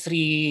of the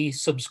three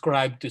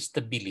subscribe to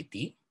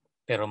stability,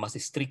 pero mas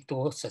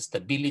stricto sa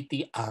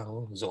stability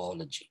ang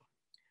zoology.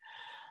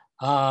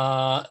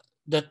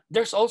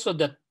 There's also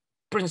the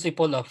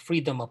principle of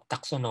freedom of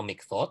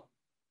taxonomic thought.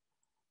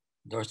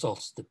 There's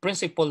also the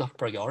principle of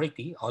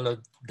priority. All of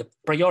the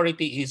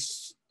priority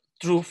is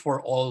true for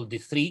all the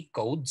three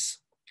codes.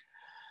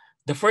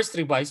 The first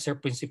revisor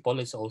principle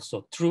is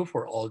also true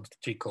for all the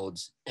three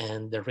codes,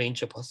 and the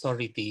range of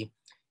authority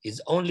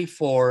is only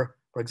for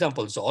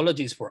example,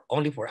 zoology is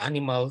only for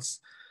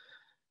animals,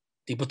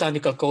 the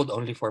botanical code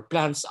only for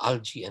plants,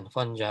 algae, and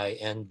fungi,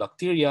 and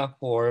bacteria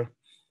for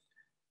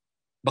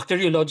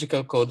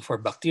bacteriological code for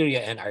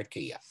bacteria and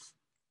archaea.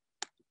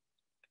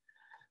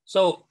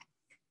 So,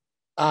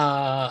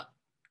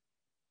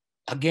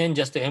 again,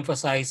 just to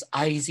emphasize,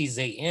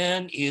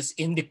 ICZN is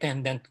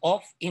independent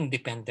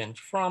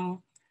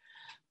from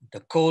the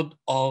code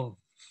of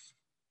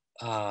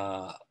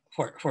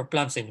for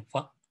plants and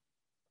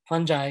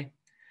fungi,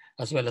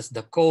 as well as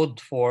the code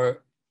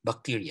for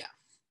bacteria.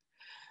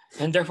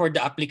 And therefore,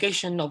 the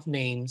applications of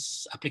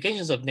names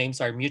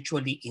are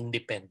mutually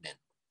independent.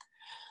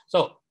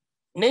 So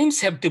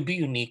names have to be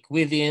unique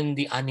within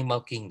the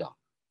animal kingdom.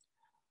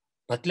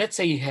 But let's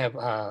say you have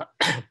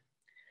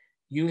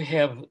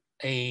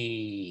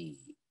a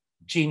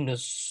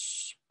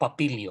genus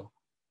Papilio,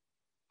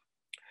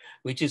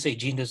 which is a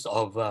genus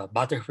of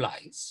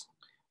butterflies.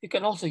 You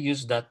can also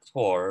use that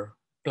for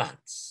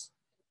plants.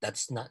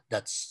 That's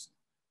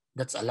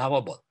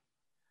allowable.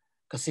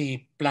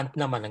 Kasi plant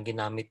naman ang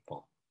ginamit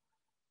mo.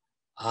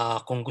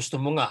 Kung gusto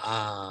mo nga,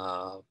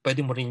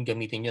 pwede mo rin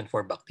gamitin yun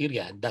for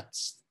bacteria.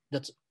 That's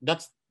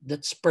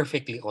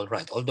perfectly all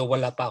right. Although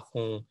wala pa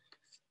akong,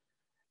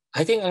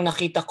 I think ang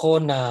nakita ko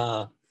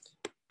na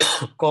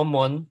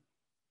common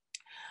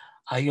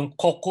ay yung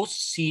coccus,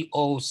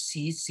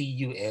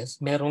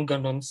 C-O-C-C-U-S. Merong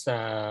ganun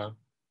sa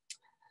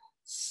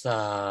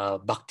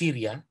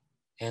bacteria,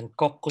 and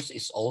coccus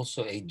is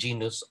also a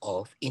genus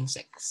of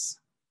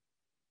insects.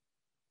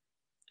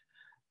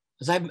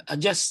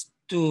 Just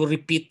to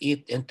repeat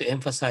it and to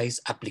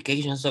emphasize,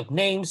 applications of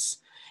names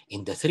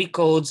in the three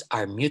codes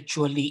are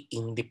mutually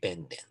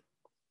independent.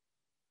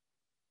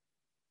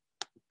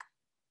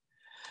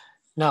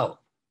 Now,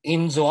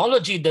 in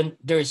zoology, then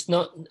there is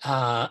no,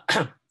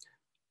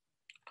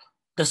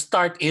 the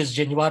start is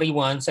January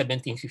 1,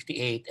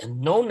 1758,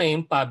 and no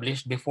name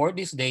published before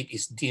this date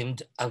is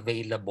deemed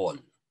available,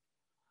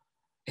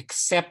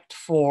 except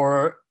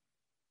for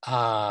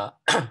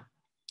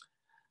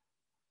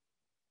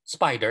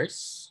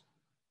spiders.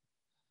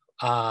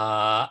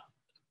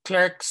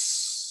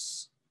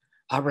 Clerk's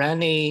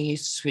Ireneo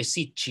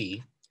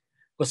L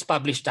was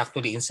published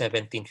actually in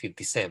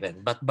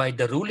 1757, but by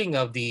the ruling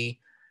of the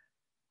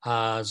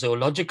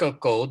Zoological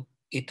Code,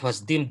 it was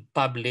deemed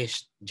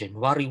published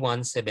January 1,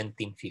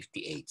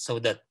 1758, so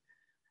that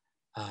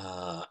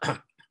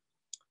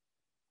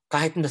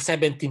kahit na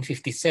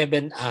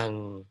 1757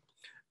 ang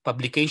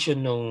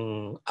publication ng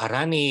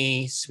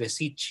Ireneo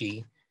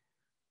L,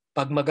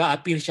 pag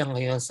mag-a-appear siya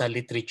ngayon sa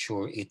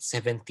literature, it's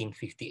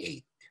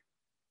 1758.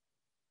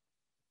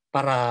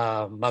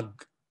 Para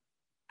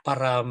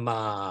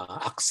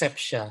ma-accept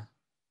siya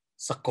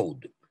sa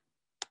code.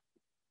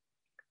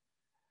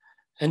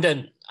 And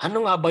then,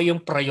 ano nga ba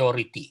yung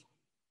priority?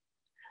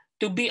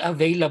 To be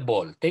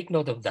available, take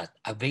note of that,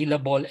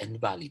 available and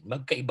valid.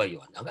 Magkaiba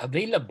yon. Ang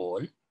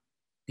available,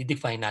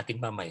 i-define natin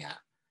mamaya.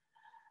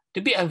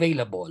 To be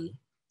available,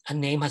 a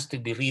name has to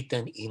be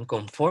written in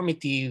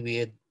conformity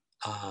with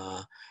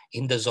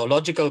in the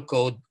zoological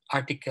code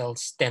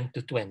articles 10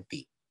 to 20.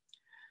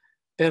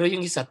 Pero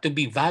yung isa, to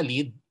be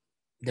valid,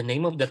 the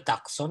name of the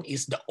taxon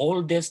is the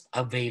oldest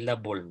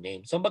available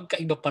name. So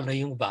magkaiba pala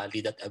yung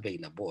valid at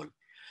available.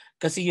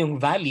 Kasi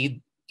yung valid,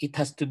 it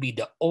has to be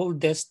the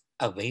oldest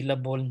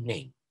available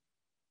name.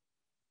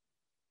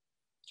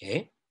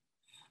 Okay?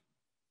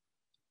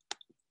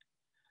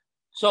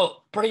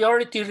 So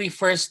priority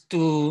refers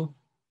to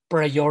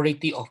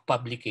priority of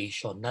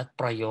publication, not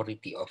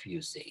priority of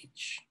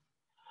usage.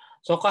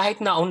 So kahit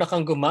nauna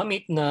kang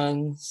gumamit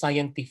ng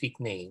scientific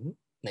name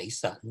na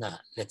isa na,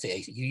 let's say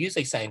you use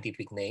a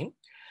scientific name,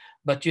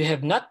 but you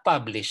have not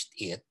published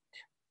it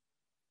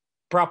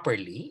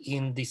properly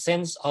in the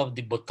sense of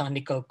the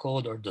botanical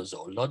code or the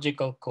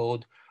zoological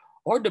code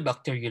or the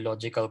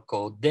bacteriological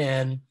code,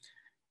 then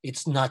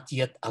it's not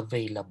yet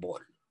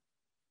available.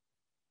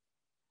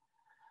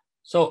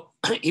 So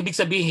ibig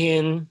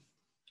sabihin,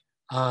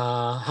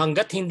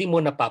 hanggat hindi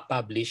mo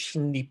napapublish,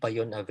 hindi pa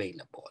yon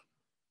available.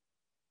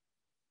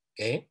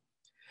 Okay?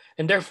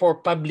 And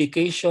therefore,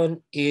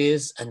 publication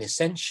is an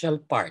essential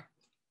part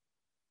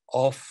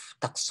of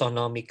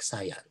taxonomic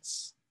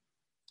science.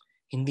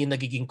 Hindi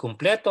nagiging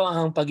kumpleto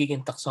ang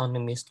pagiging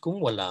taxonomist kung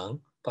walang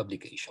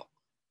publication.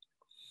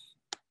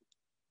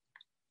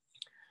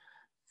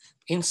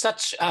 In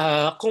such,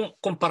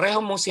 kung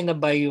pareho mong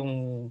sinabay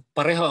yung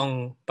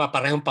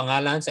parehong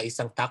pangalan sa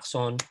isang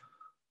taxon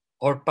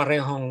or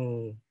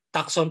parehong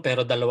taxon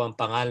pero dalawang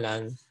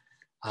pangalan,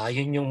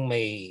 yun yung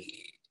may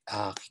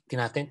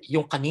natin.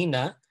 Yung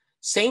kanina,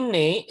 same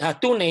name,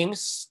 two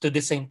names to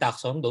the same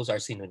taxon, those are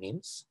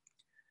synonyms.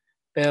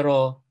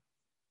 Pero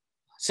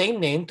same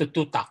name to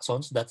two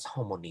taxons, that's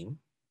homonym.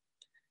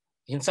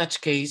 In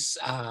such case,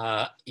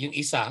 yung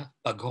isa,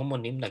 pag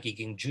homonym,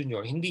 nagiging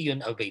junior, hindi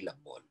yun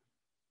available.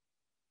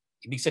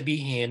 Ibig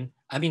sabihin,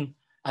 I mean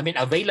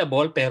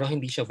available pero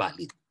hindi siya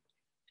valid.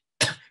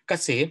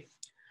 Kasi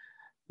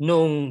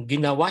nung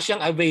ginawa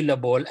siyang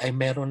available ay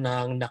meron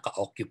nang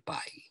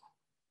naka-occupy.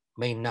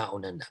 May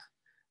nauna na.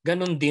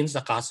 Ganon din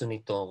sa kaso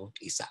nitong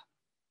isa.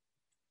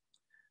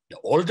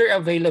 The older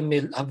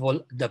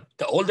available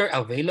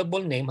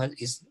name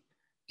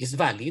is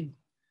valid,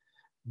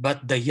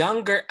 but the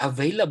younger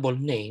available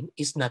name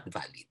is not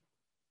valid.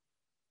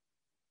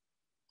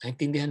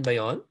 Naintindihan ba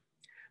yon?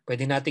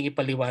 Pwede nating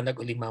ipaliwanag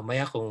uli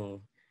mamaya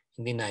kung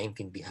hindi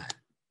naintindihan.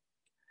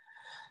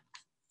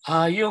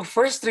 Yung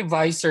first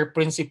revisor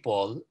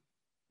principle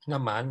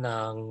naman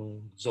ng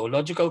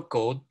zoological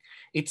code,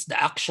 it's the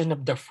action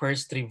of the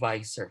first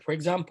revisor. For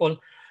example,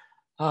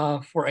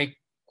 for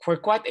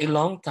quite a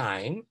long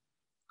time,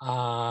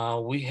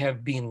 we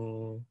have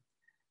been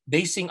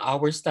basing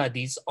our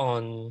studies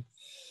of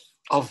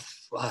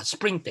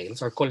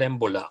springtails or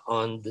collembola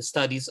on the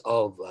studies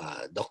of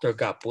Dr.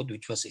 Gapud,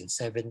 which was in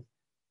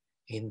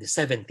the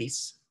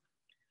 70s.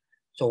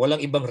 So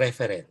walang ibang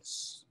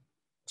reference.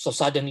 So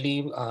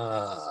suddenly,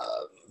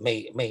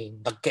 may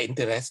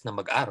nagka-interest na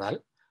mag-aral.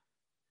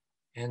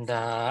 And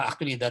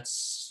actually,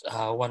 that's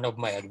one of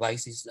my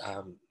advices,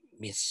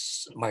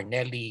 Miss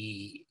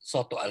Marnelli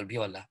Soto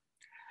Alviola.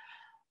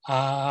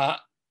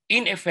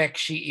 In effect,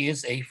 she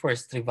is a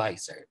first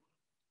reviser.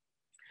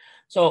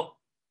 So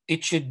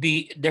it should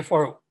be,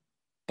 therefore,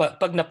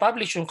 pag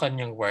na-publish yung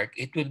kanyang work,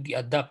 it will be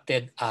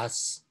adopted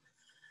as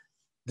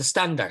the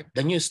standard,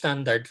 the new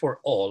standard for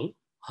all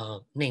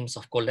names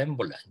of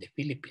collembola in the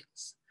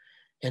Philippines.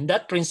 And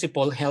that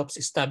principle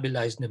helps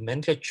stabilize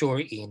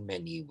nomenclature in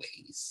many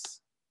ways.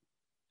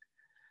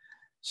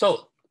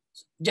 So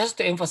just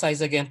to emphasize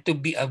again, to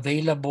be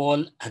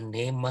available, a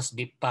name must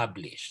be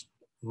published,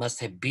 must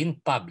have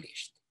been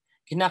published.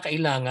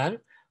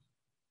 Kinakailangan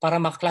para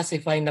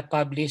ma-classify na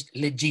published,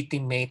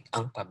 legitimate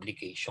ang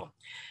publication.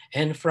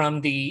 And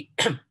from the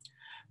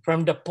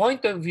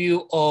point of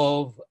view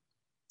of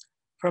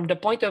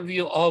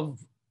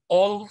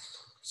all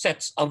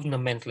sets of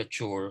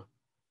nomenclature,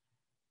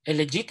 a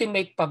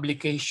legitimate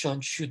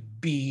publication should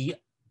be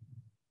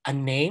a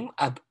name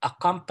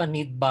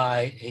accompanied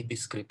by a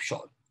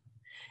description.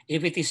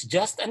 If it is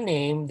just a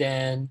name,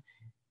 then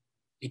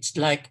it's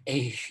like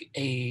a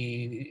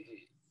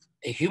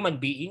human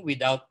being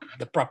without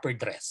the proper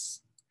dress.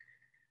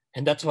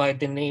 And that's why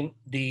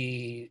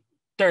the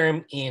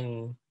term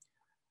in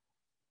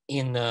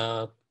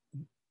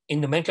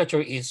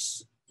nomenclature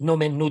is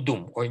nomen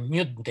nudum or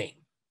nude name.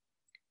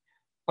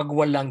 Pag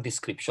walang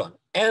description.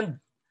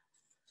 And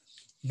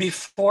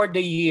before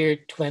the year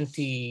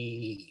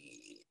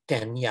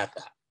 2010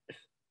 yata,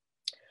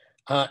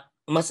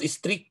 mas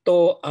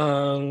stricto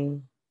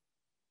ang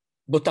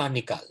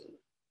botanical.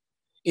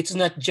 It's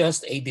not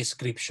just a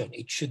description.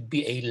 It should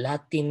be a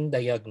Latin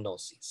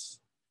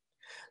diagnosis.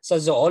 Sa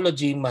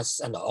zoology,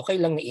 mas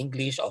okay lang na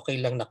English, okay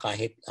lang na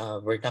kahit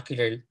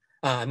vernacular,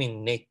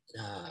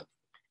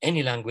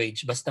 any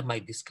language, basta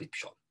may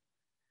description.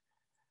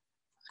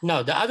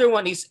 Now, the other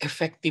one is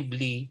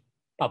effectively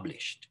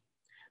published.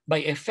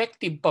 By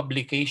effective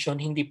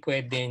publication, hindi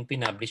pwedeng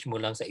pinablish mo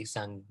lang sa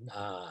isang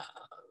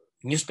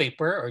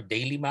newspaper or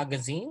daily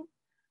magazine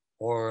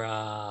or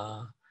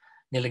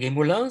nilagay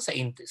mo lang sa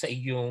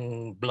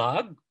iyong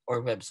blog or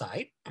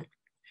website.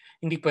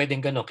 Hindi pwedeng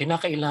gano'n.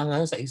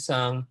 Kinakailangan sa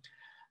isang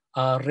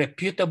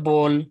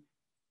reputable,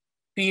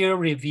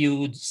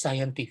 peer-reviewed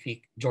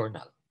scientific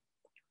journal.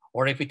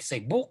 Or if it's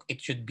a book,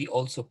 it should be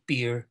also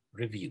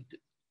peer-reviewed.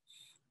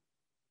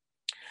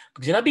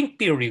 Pag sinabing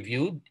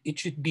peer-reviewed, it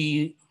should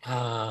be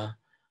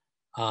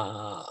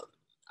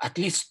at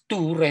least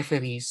 2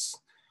 referees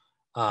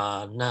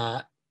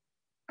na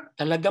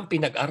talagang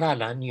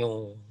pinag-aralan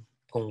yung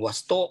kung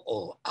wasto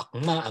o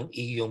akma ang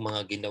iyong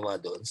mga ginawa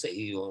doon sa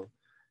iyong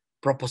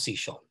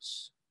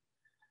propositions.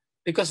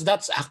 Because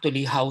that's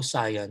actually how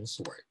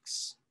science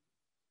works.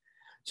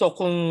 So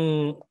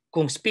kung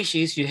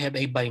species, you have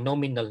a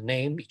binomial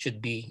name, it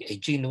should be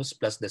a genus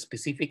plus the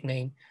specific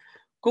name.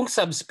 Kung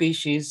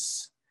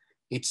subspecies,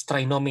 it's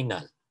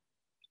trinominal,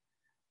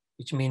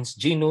 which means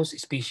genus,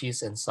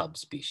 species, and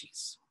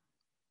subspecies.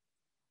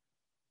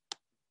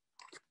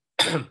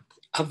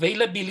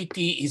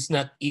 Availability is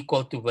not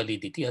equal to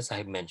validity, as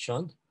I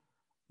mentioned,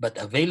 but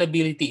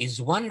availability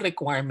is one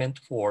requirement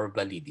for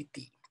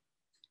validity.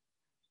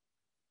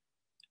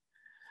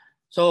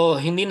 So,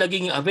 hindi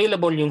naging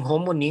available yung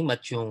homonym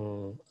at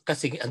yung,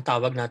 kasi ang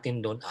tawag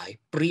natin doon ay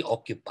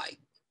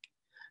preoccupied.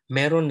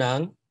 Meron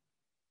ng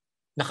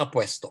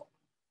nakapwesto.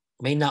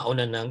 May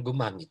nauna nang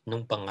gumamit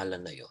ng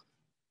pangalan na yun.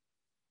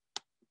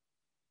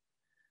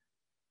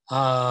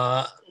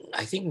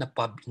 I think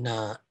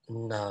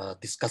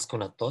na-discuss ko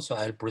na to, so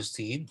I'll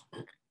proceed.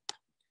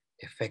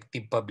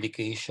 Effective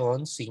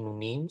publication,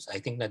 synonyms.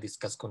 I think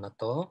na-discuss ko na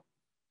to.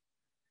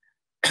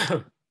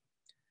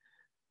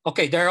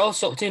 Okay, there are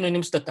also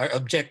synonyms that are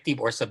objective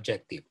or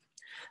subjective.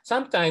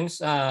 Sometimes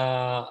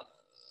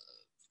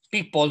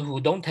people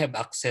who don't have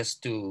access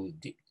to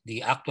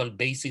the actual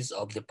basis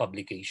of the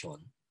publication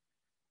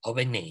of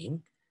a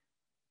name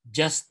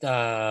just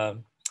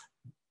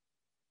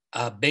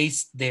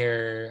base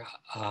their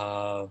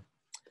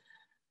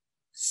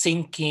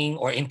thinking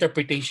or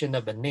interpretation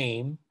of a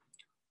name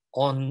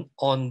on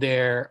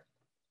the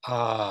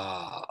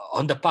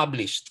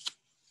published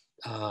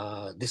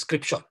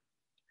description.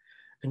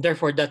 And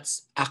therefore,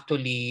 that's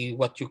actually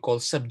what you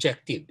call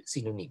subjective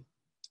synonym.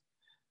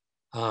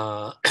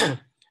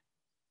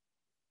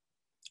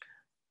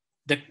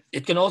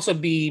 It can also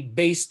be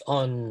based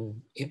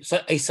on,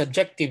 a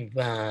subjective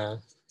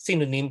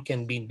synonym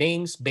can be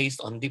names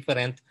based on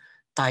different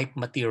type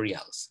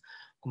materials.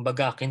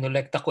 Kumbaga,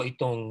 kinolekta ko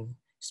itong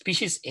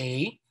species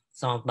A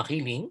sa Mount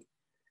Makiling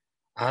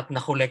at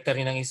nakolekta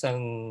rin ng isang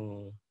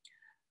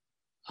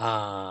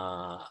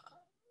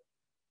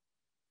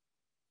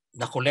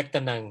nakolekta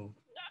ng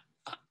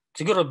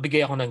siguro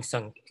bigay ako ng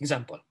isang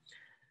example.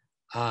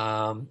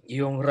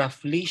 Yung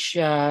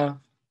Rafflesia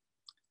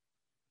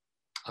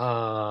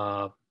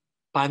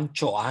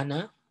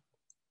panchoana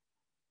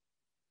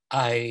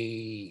ay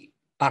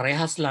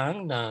parehas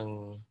lang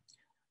ng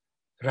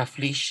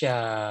Rafflesia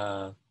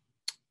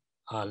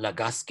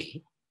lagaske.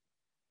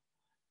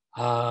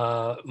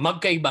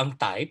 Magkaiba ang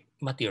type,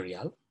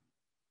 material,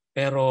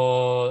 pero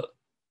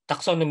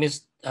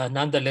taxonomists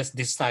nonetheless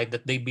decide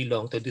that they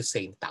belong to the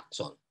same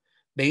taxon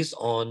based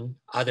on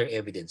other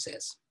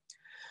evidences.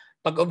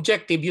 Pag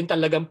objective, yun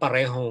talagang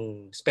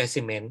parehong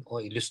specimen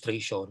o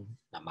illustration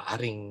na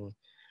maaring,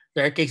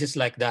 there are cases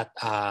like that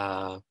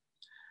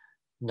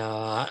na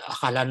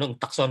akala nung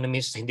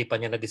taxonomist hindi pa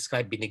niya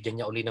na-describe,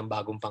 binigyan niya uli ng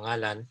bagong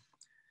pangalan.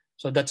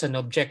 So that's an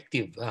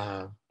objective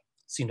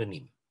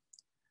synonym.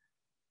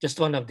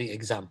 Just one of the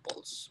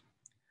examples.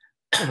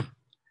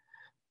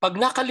 Pag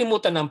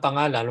nakalimutan ng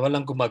pangalan,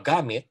 walang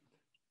gumagamit,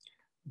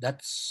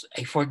 that's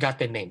a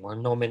forgotten name or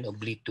nomen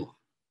oblitu.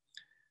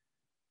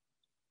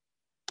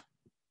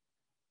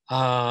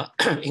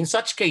 In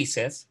such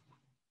cases,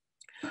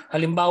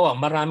 halimbawa,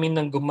 marami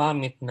nang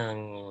gumamit ng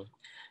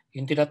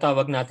yung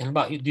tinatawag natin,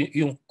 halimbawa,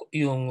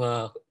 yung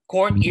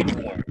corn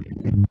earworm.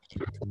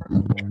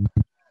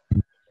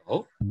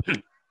 Oh.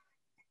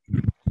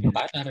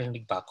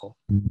 Narinig ba ako?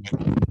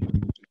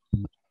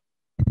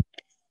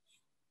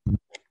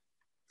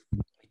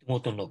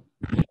 Tumutunog.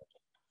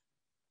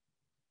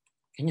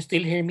 Can you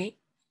still hear me?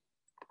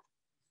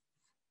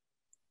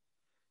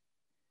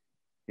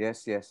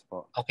 Yes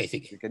po. Okay,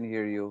 sige. We can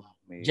hear you.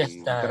 May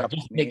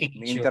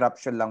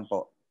interruption lang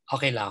po.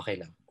 Okay lang.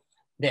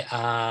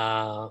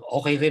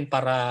 Okay rin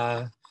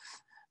para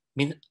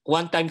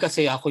one time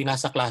kasi ako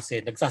nasa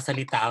klase,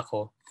 nagsasalita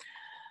ako.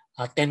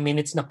 10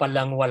 minutes na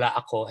palang wala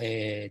ako,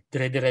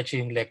 dire-diretso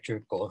yung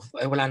lecture ko.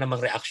 Wala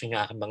namang reaction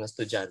yung aking mga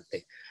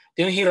estudyante.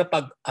 Ito yung hirap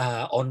pag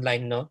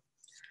online, no?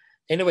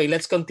 Anyway,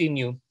 let's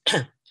continue.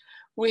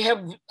 We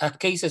have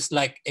cases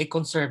like a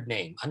conserved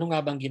name. Ano nga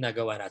bang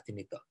ginagawa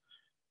natin ito?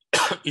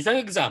 Isang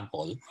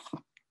example,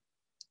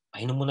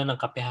 painom muna ng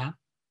kape ha.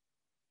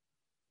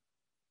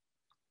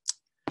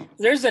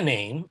 There's a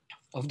name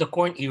of the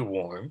corn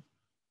earworm,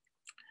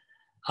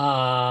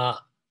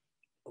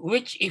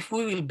 which if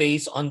we will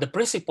base on the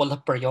principle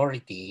of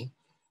priority,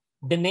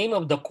 the name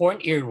of the corn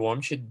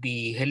earworm should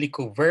be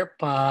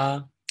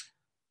Helicoverpa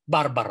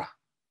barbara.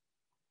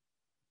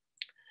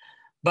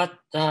 But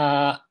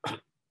the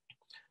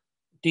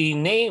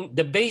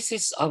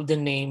basis of the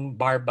name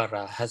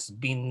Barbara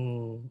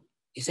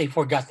is a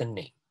forgotten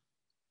name.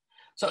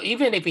 So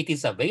even if it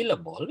is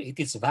available,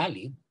 it is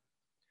valid,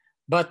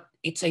 but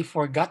it's a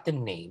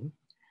forgotten name,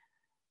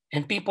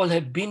 and people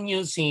have been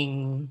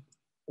using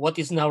what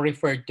is now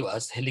referred to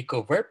as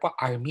Helicoverpa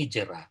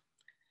armigera.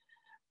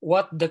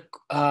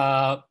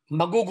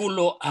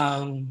 Magugulo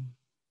ang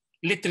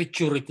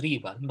literature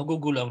retrieval,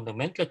 magugulo ang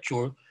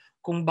nomenclature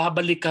kung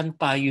babalikan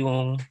pa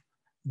yung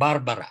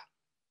Barbara.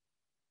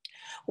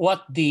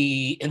 What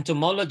the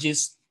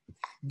entomologists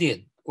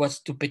did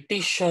was to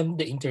petition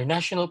the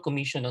International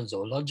Commission on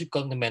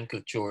Zoological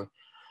Nomenclature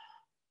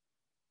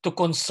to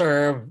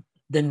conserve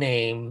the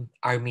name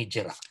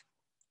Armigera.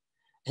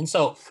 And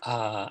so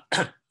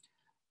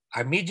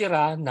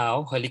Armigera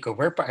now,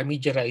 Helicoverpa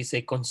armigera is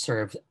a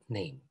conserved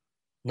name,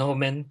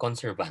 nomen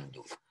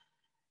conservandum.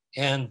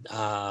 And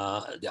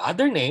the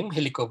other name,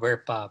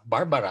 Helicoverpa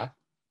barbara,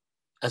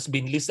 has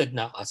been listed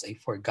now as a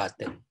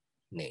forgotten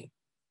name.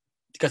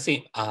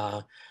 Kasi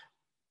ang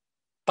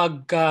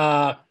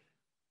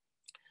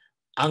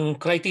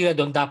criteria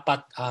doon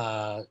dapat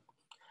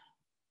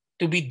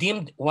to be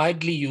deemed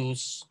widely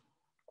used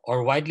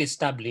or widely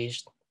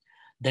established,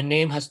 the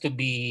name is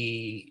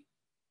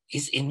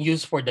in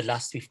use for the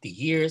last 50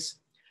 years,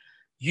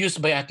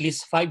 used by at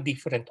least 5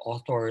 different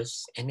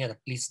authors and at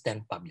least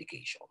 10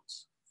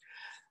 publications.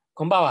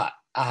 Kung bawa,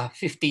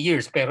 50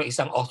 years pero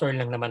isang author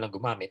lang naman ang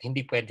gumamit,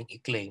 hindi pwedeng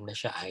i-claim na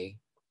siya ay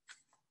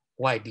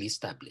widely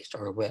established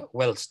or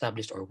well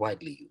established or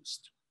widely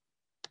used.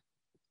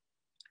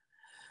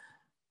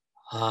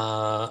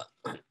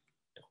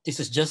 This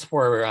is just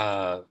for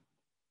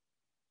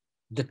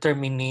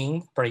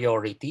determining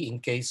priority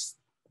in case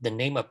the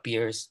name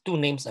appears, 2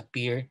 names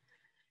appear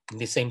in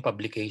the same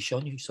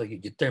publication. So you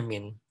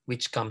determine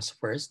which comes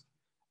first,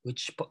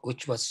 which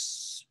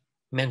was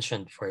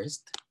mentioned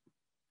first.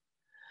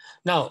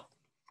 Now,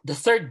 the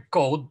third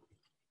code,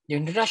 the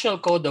International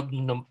Code of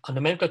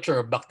Nomenclature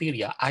of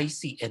Bacteria,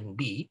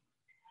 ICNB,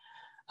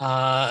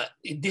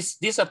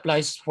 this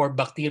applies for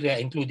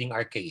bacteria including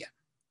archaea.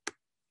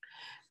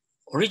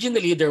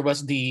 Originally, there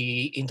was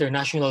the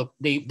international,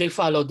 they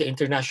followed the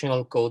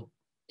International Code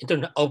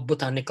of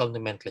Botanical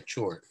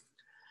Nomenclature.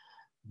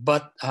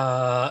 But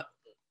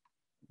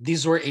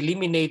these were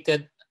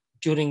eliminated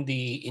during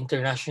the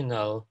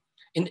International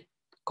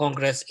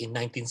Congress in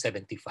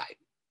 1975.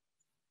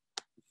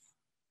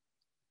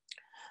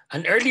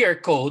 An earlier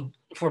code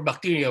for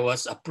bacteria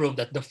was approved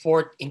at the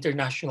 4th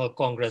International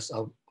Congress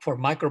for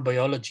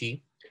Microbiology.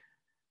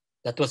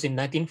 That was in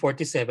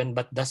 1947,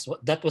 but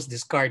that was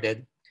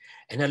discarded.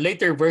 And a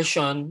later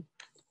version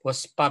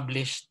was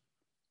published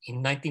in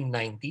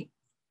 1990.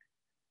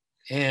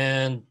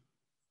 And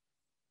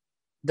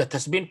that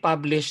has been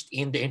published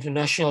in the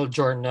International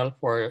Journal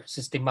for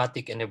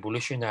Systematic and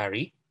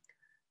Evolutionary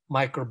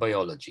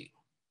Microbiology.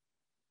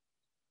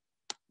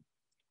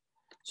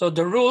 So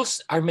the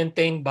rules are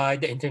maintained by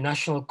the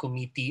International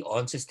Committee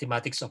on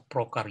Systematics of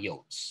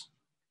Prokaryotes.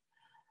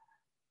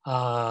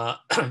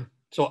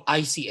 So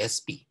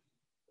ICSP.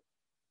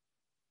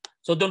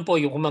 So doon po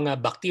yung mga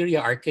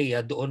bacteria,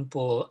 archaea, doon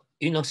po,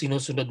 yun ang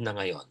sinusunod na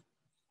ngayon.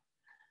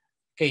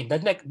 Okay,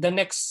 the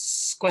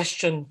next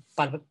question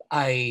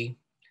ay,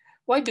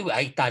 why do we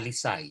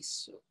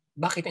italicize?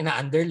 Bakit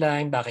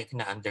ina-underline? Bakit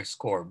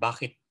ina-underscore?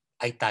 Bakit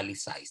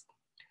italicized?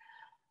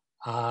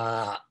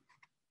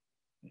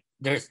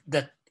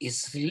 That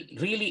is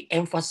really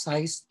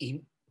emphasized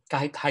in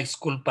kahit high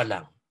school pa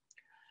lang,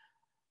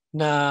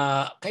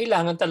 na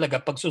kailangan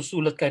talaga pag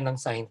susulat kayo ng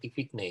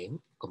scientific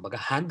name,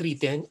 kumbaga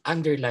handwritten,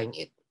 underline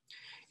it.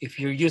 If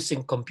you're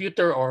using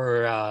computer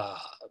or a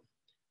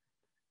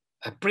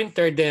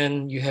printer,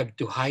 then you have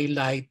to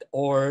highlight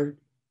or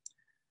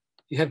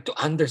you have to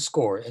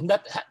underscore. And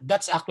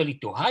that's actually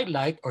to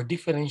highlight or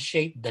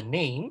differentiate the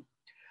name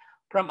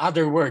from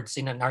other words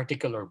in an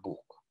article or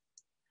book.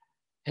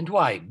 And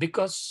why?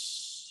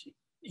 Because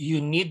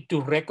you need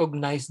to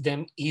recognize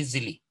them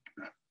easily,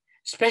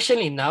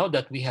 especially now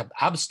that we have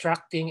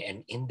abstracting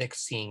and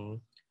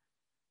indexing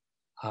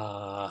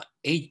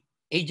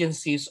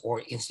agencies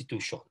or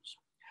institutions.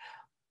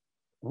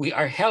 We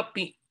are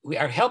helping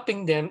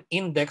them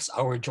index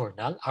our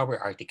journal, our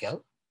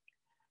article,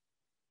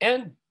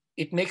 and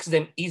it makes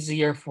them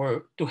easier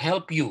to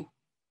help you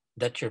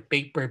that your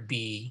paper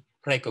be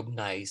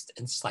recognized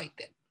and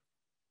cited.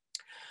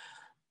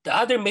 The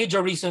other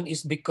major reason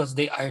is because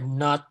they are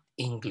not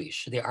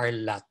English, they are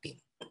Latin.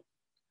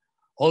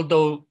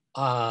 Although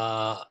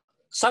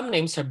some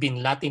names have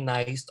been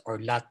Latinized or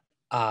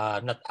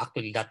not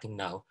actually Latin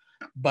now,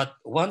 but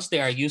once they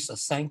are used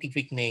as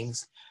scientific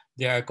names,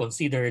 they are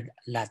considered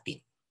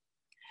Latin.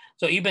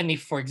 So even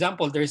if, for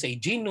example, there's a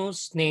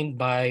genus named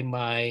by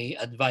my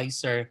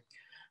advisor,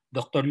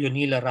 Dr.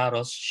 Leonila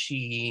Raros,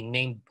 she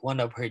named one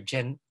of her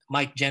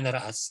mite genera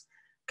as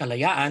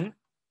Kalayaan.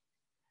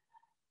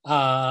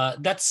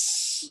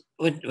 That's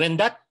when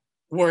that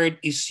word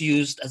is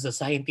used as a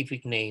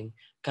scientific name,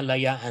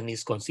 Kalayaan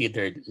is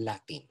considered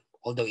Latin,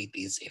 although it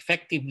is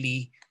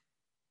effectively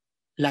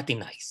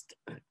Latinized.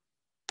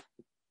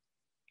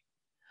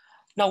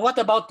 Now, what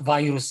about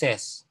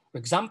viruses? For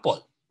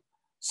example,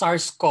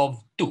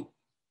 SARS-CoV-2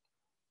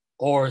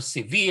 or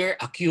severe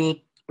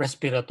acute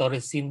respiratory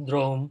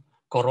syndrome,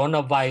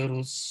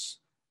 coronavirus,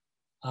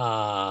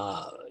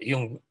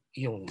 yung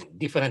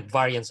different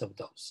variants of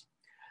those.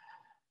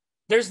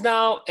 There's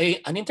now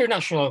an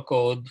international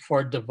code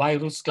for the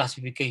virus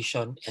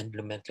classification and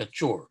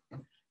nomenclature,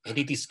 and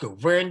it is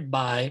governed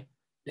by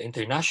the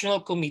International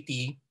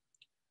Committee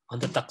on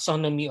the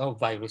Taxonomy of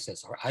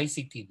Viruses, or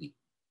ICTV.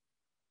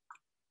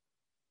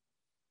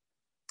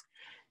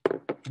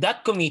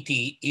 That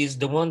committee is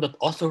the one that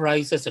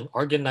authorizes and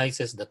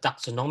organizes the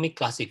taxonomic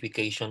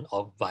classification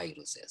of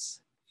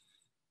viruses.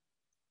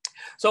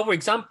 So for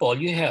example,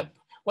 you have,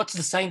 what's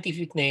the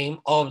scientific name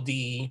of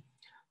the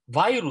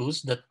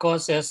virus that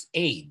causes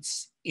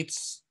AIDS?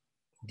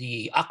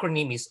 The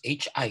acronym is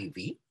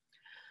HIV,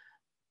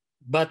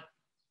 but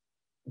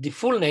the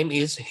full name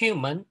is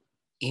human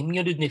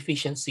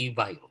immunodeficiency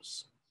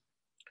virus.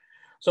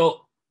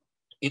 So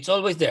it's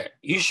always there.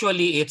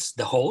 Usually it's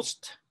the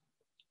host,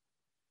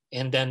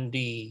 and then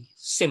the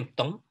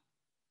symptom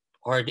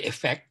or the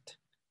effect,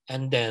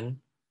 and then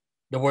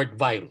the word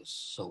virus.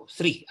 So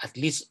three, at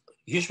least,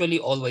 usually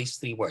always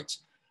three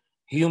words.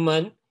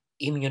 Human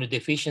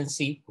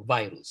immunodeficiency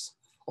virus.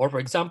 Or for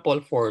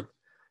example, for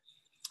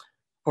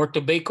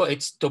tobacco,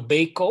 it's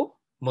tobacco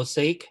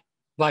mosaic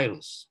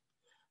virus,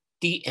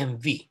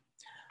 TMV.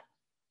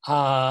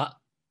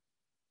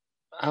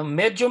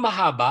 Medyo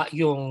mahaba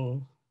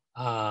yung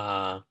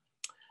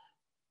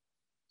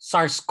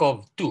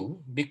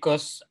SARS-CoV-2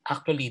 because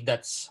actually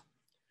that's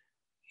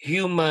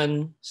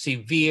human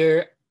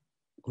severe,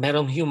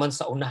 merong human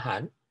sa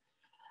unahan,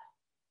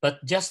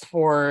 but just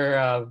for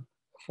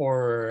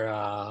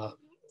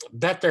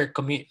better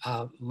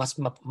mas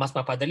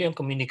mapadali ang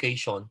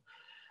communication,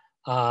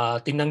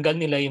 tinanggal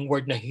nila yung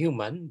word na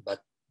human,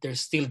 but there's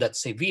still that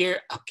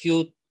severe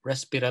acute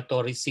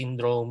respiratory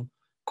syndrome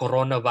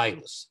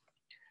coronavirus.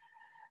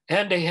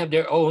 And they have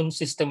their own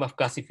system of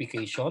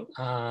classification.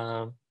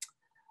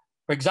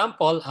 For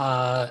example,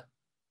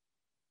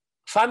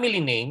 family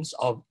names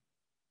of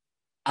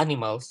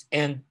animals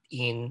end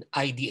in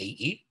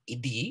IDAE,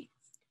 ED,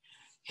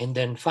 and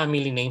then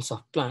family names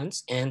of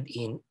plants end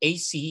in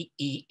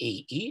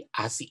ACEAE,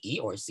 ACE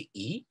or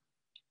CE.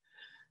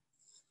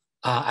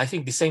 I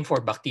think the same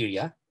for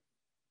bacteria.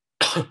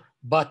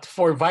 But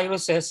for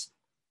viruses,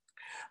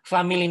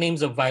 family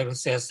names of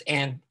viruses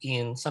end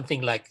in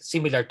something like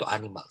similar to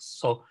animals.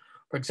 So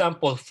for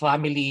example,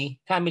 family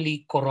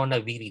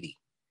Coronaviridae,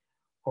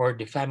 or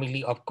the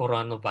family of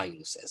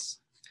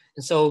coronaviruses.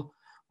 And so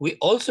we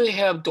also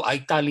have to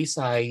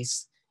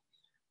italicize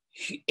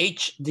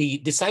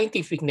the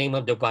scientific name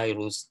of the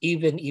virus,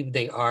 even if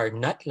they are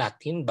not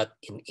Latin, but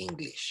in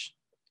English.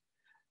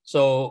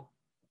 So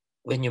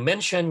when you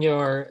mention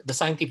the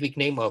scientific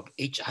name of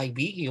HIV,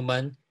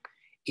 human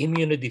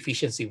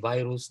immunodeficiency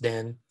virus,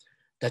 then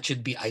that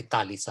should be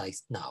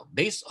italicized now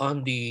based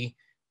on the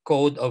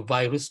Code of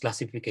Virus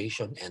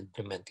Classification and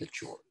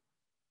Nomenclature.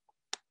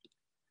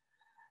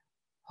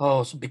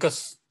 Oh, so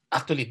because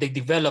actually they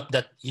developed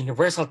that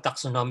universal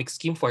taxonomic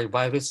scheme for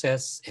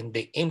viruses, and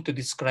they aim to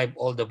describe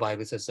all the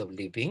viruses of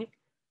living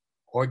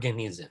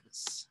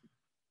organisms.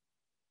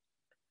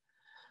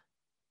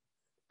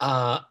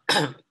 As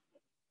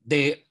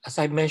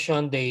I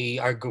mentioned, they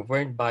are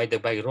governed by the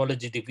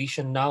virology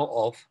division now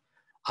of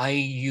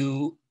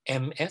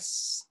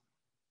IUMS.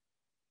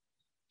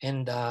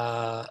 And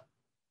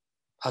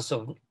as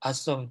of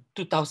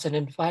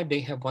 2005,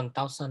 they have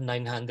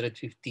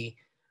 1,950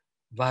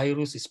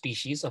 virus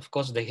species. Of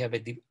course, they have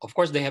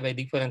a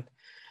different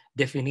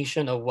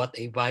definition of what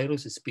a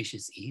virus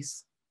species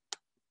is.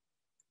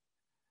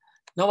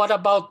 Now, what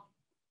about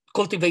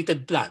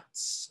cultivated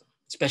plants?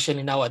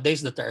 Especially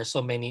nowadays that there are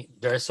so many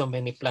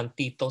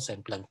plantitos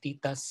and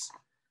plantitas.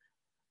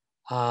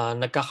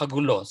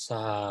 Nagkakagulo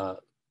sa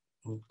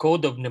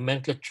Code of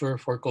Nomenclature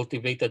for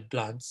Cultivated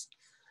Plants.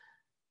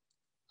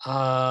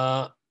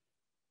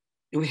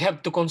 We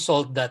have to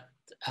consult that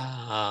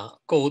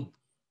code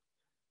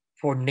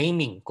for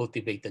naming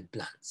cultivated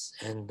plants,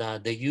 and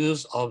the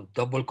use of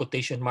double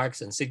quotation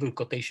marks and single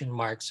quotation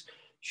marks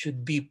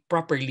should be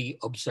properly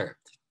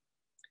observed.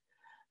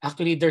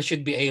 Actually, there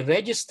should be a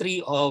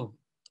registry of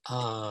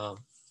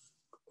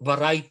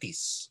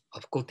varieties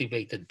of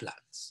cultivated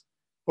plants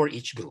for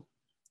each group.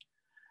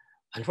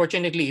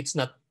 Unfortunately, it's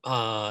not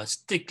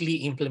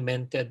strictly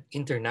implemented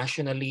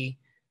internationally.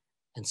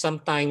 And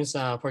sometimes,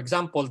 for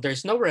example,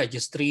 there's no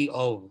registry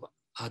of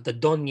the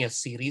Donya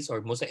series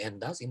or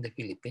Musaendas in the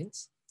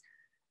Philippines.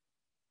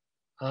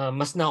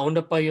 Mas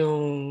nauna pa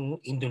yung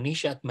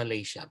Indonesia at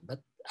Malaysia, but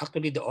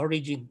actually the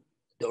origin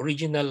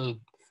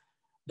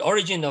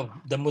of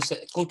the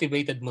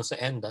cultivated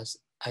Musaendas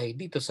ay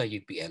dito sa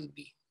UPLB,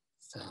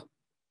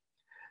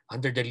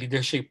 under the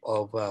leadership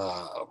of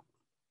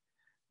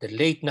the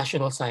late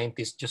national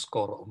scientist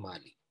Joscoro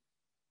Umali.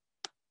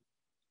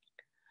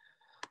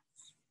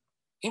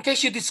 In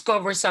case you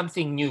discover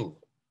something new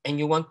and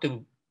you want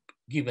to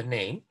give a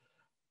name,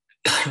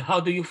 how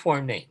do you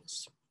form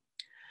names?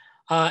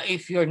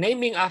 If you're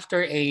naming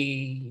after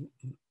a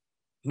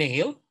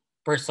male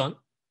person,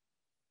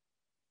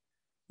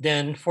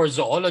 then for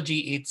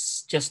zoology,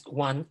 it's just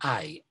one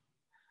I.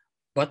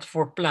 But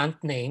for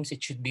plant names,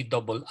 it should be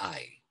double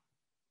I.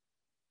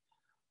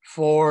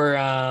 For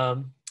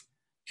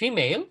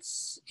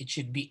females, it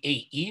should be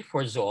AE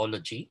for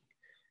zoology.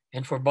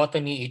 And for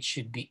botany, it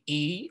should be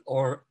E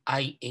or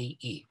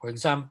IAE. For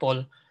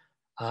example,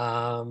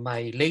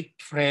 my late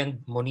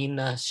friend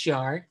Monina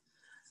Siar,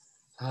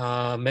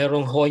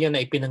 merong hoya na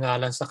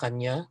ipinangalan sa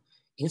kanya.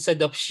 Instead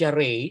of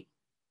Siare,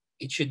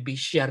 it should be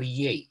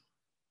Siarie.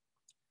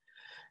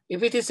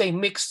 If it is a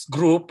mixed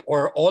group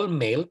or all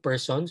male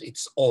persons,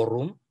 it's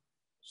Aurum.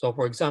 So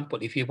for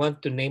example, if you want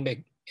to name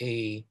a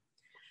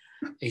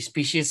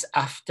species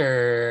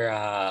after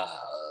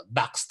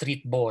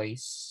Backstreet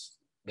Boys,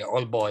 they're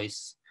all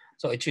boys,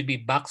 so it should be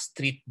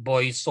Backstreet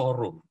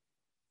Boysorum.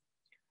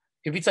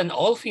 If it's an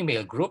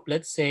all-female group,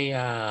 let's say,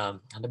 ano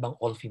bang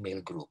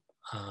all-female group?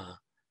 Ano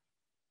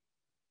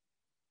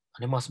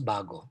mas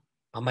bago?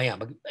 Mamaya,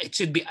 it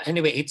should be,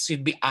 anyway, it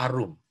should be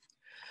Arum.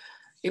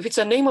 If it's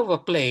a name of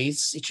a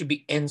place, it should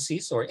be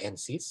Ensis or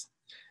Ensis.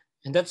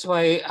 And that's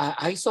why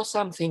I saw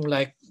something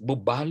like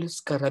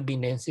Bubalus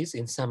carabinensis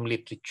in some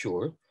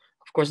literature.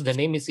 Of course, the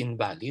name is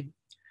invalid.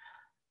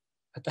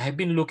 But I've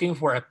been looking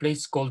for a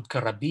place called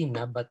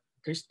Carabina, but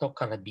there's no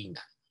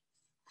Carabina.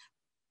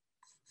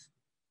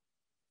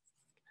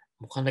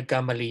 Mukhang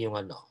nagkamali yung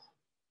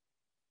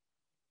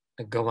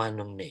naggawa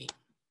ng name.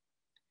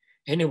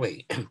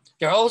 Anyway,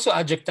 there are also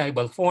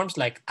adjectival forms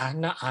like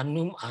ana,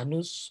 anum,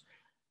 anus,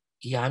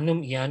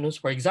 ianum, ianus.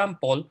 For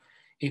example,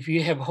 if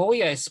you have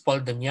Hoya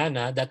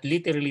espaldoniana, that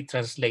literally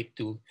translates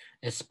to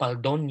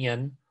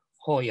Espaldonian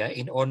Hoya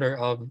in honor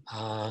of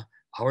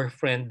our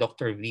friend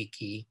Dr.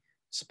 Vicky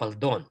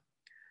Espaldon.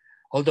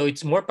 Although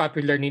it's more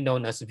popularly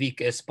known as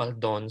Vicky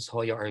Espaldon's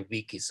Hoya or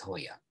Vicky's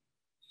Hoya.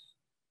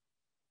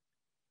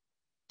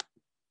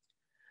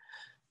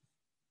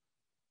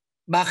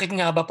 Bakit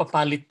nga ba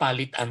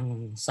papalit-palit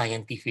ang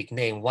scientific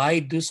name? Why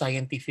do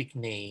scientific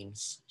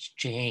names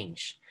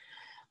change?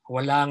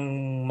 Walang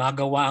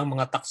magawa ang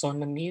mga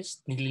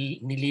taxonomists?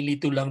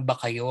 Nililito lang ba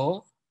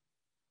kayo?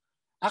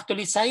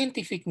 Actually,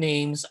 scientific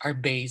names are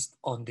based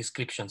on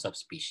descriptions of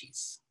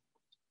species.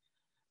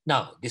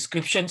 Now,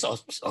 descriptions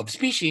of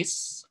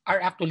species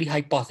are actually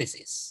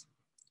hypotheses.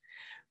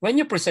 When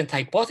you present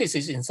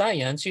hypotheses in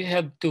science, you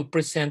have to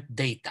present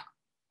data.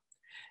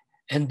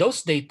 And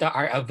those data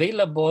are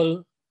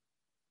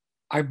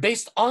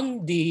based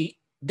on the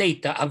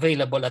data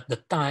available at the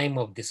time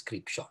of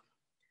description.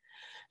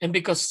 And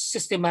because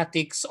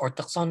systematics or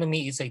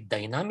taxonomy is a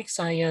dynamic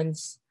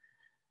science,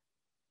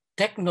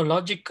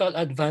 technological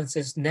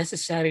advances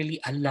necessarily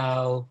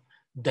allow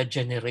the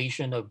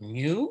generation of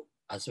new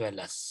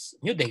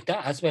data,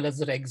 as well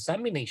as the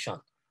examination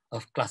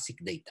of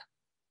classic data.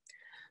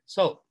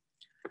 So,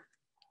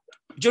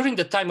 during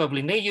the time of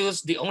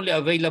Linnaeus, the only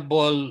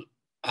available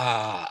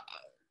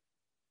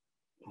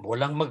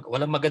walang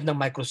magandang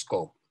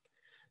microscope.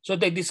 So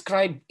they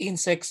describe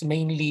insects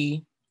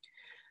mainly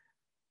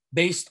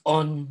based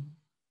on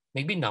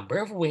maybe number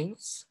of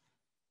wings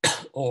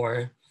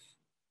or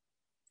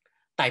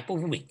type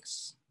of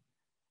wings.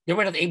 They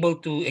were not able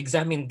to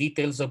examine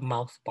details of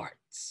mouth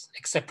parts,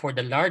 except for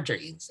the larger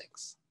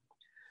insects.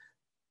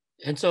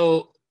 And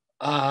so,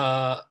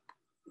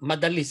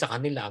 madali sa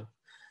kanila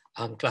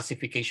ang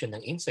classification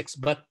ng insects.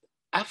 But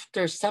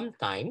after some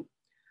time,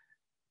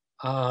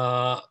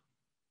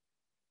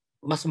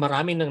 mas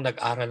marami nang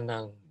nag-aral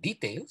ng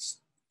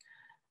details,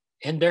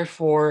 and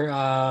therefore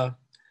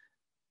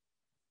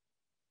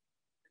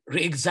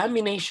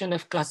re-examination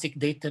of classic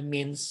data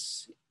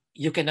means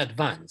you can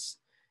advance,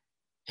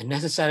 and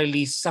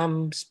necessarily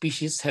some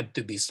species have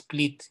to be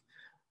split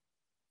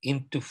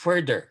into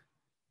further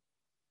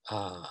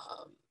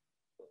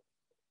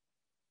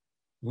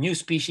new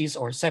species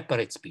or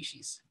separate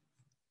species.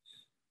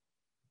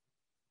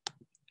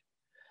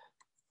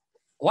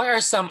 Why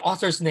are some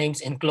authors' names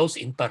enclosed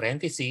in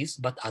parentheses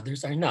but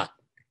others are not?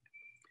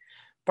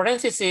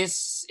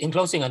 Parentheses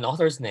enclosing an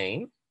author's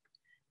name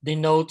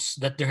denotes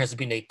that there has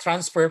been a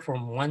transfer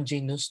from one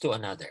genus to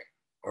another,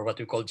 or what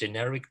we call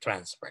generic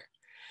transfer.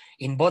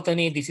 In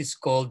botany, this is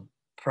called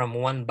from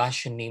one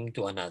basionym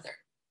to another.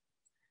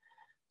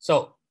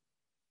 So,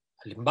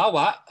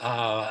 halimbawa,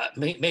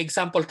 may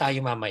example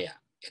tayo mamaya.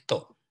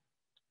 Ito.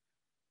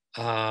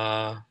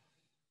 Sa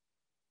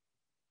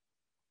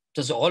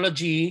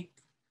zoology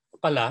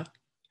pala,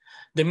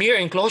 the mere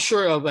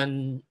enclosure of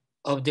an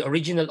of the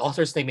original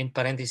author's name in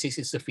parentheses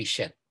is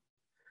sufficient.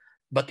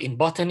 But in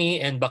botany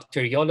and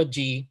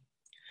bacteriology,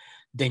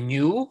 the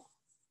new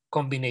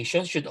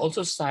combination should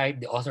also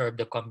cite the author of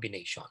the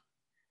combination.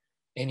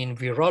 And in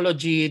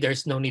virology,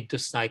 there's no need to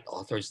cite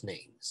authors'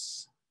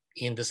 names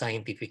in the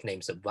scientific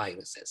names of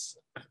viruses.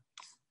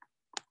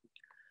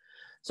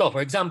 So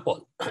for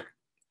example,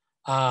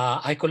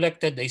 I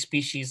collected a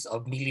species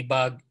of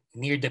mealybug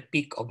near the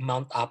peak of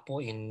Mount Apo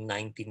in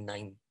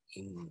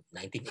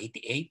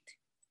 1988.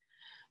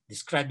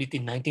 Described it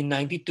in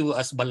 1992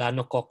 as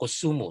Balanococcus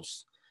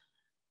sumus.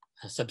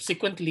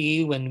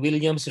 Subsequently, when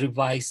Williams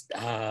revised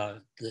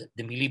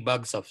the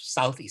mealybugs of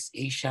Southeast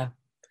Asia,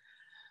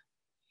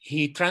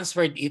 he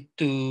transferred it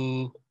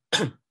to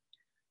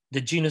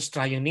the genus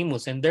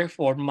Trionymus, and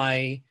therefore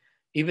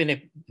even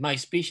if my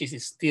species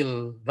is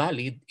still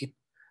valid,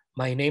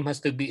 my name has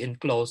to be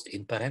enclosed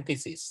in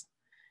parentheses.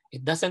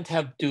 It doesn't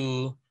have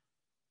to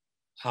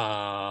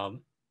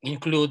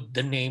include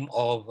the name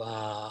of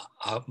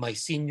my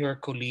senior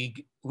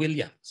colleague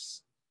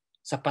Williams.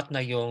 Sapat na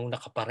yung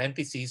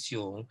nakaparentheses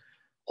yung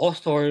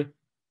author,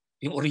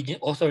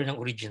 author ng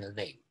original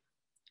name.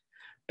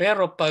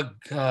 Pero pag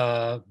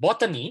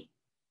botany,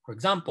 for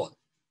example,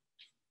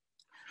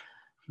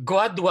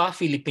 Guadua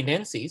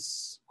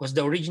philippinensis was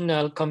the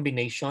original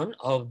combination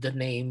of the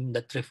name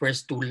that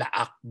refers to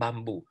laak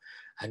bamboo,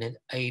 and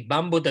a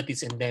bamboo that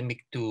is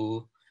endemic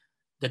to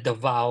the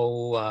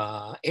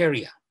Davao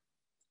area.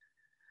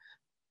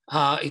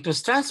 It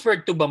was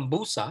transferred to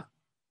Bambusa,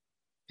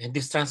 and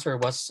this transfer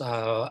was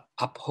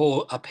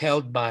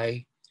upheld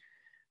by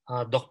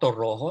Dr.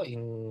 Rojo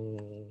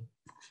in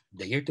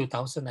the year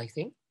 2000, I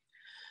think.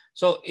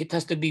 So it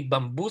has to be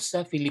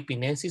Bambusa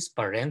philippinensis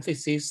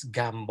parenthesis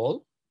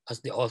Gamble as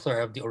the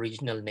author of the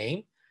original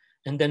name,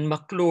 and then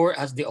McClure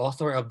as the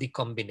author of the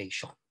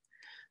combination.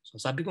 So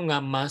sabi ko nga,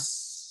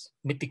 mas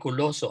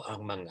metikuloso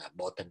ang mga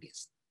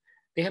botanists.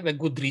 They have a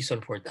good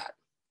reason for that.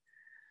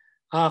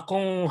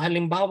 Kung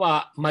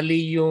halimbawa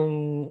mali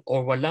yung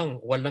or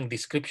walang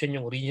description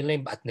yung original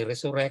name at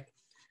ni-resurrect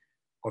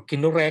or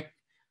kinorek,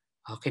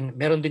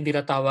 meron din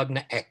tinatawag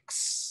na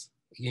X.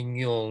 Yun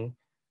yung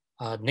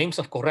names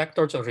of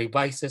correctors or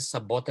revises sa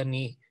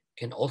botany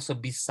can also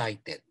be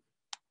cited.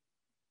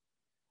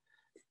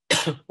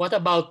 What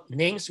about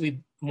names with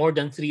more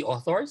than 3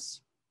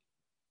 authors?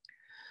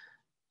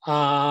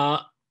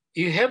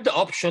 You have the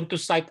option to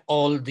cite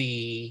all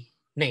the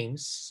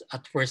names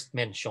at first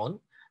mention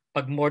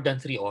pag more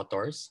than 3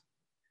 authors.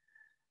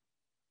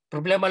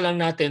 Problema lang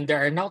natin,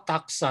 there are now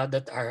taxa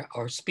that are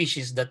or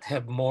species that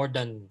have more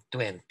than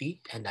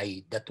 20, and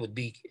that would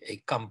be a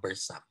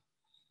cumbersome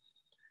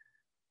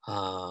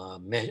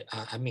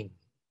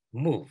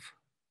move.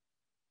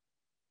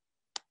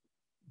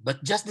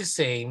 But just the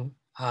same,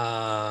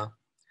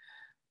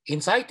 in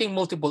citing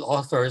multiple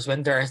authors,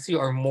 when there are 3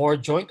 or more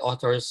joint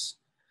authors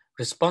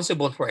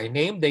responsible for a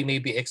name, they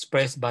may be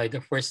expressed by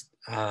the first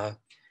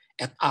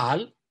et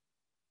al.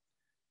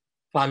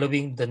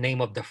 Following the name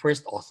of the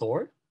first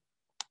author.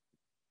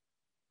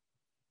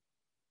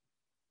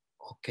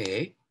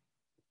 Okay.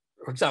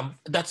 For example,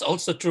 that's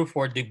also true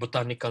for the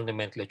botanical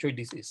nomenclature.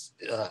 This is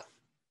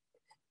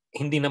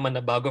hindi naman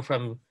nabago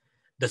from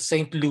the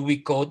St.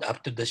 Louis Code up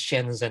to the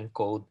Shenzhen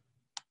Code.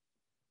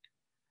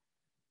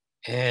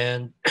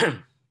 And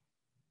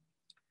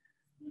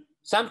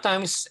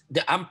sometimes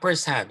the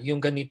ampersand, yung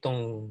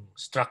ganitong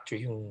structure,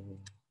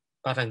 yung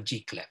parang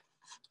G-clef,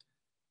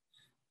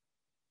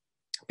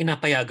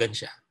 pinapayagan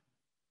siya.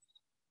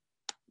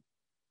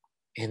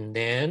 And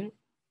then,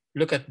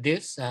 look at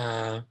this.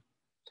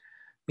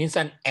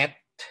 Minsan et,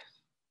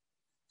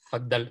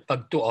 pag 2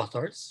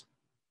 authors.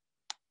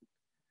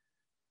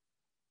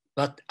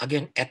 But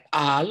again, et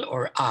al.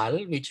 Or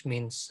al, which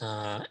means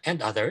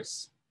and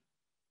others.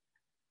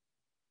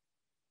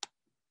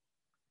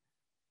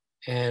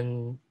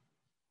 And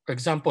for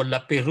example,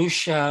 La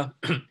Perusia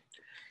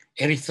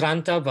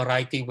erythrantha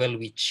variety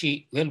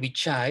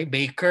Welwichii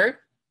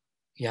Baker.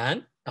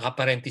 Yan,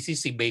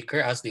 nakaparenthesis si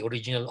Baker as the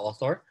original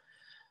author.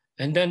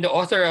 And then the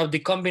author of the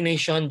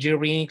combination,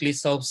 Jiring,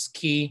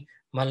 Lisowski,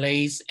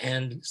 Malaise,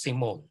 and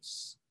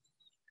Simons.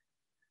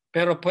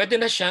 Pero pwede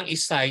na siyang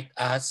isite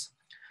as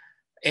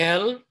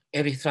L.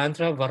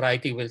 erythrantha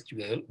variety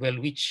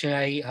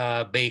Welwichii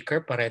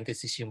Baker,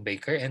 parenthesis yung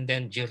Baker, and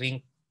then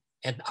Jiring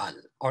et al.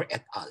 Or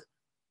et al.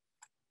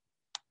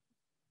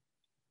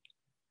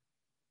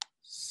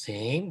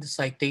 Same, the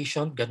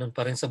citation, ganun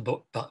pa rin sa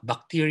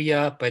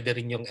bacteria, pwede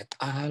rin yung et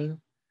al.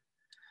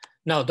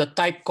 Now, the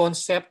type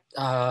concept,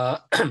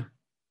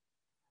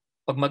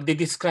 pag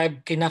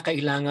magde-describe,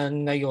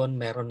 kinakailangan ngayon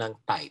meron ng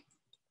type.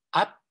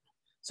 At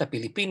sa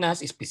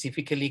Pilipinas,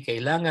 specifically,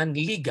 kailangan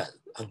legal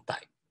ang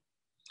type.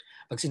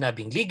 Pag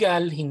sinabing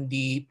legal,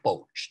 hindi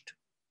poached.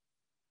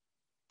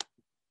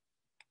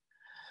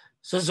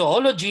 Sa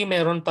zoology,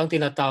 meron pang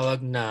tinatawag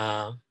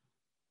na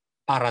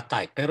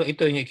paratype. Pero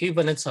ito yung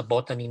equivalent sa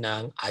botany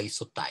ng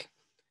isotype.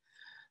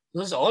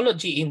 So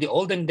zoology, in the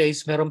olden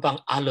days, meron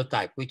pang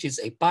allotype, which is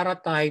a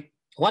paratype,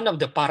 one of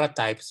the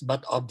paratypes,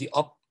 but of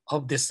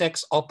the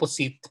sex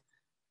opposite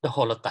the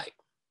holotype.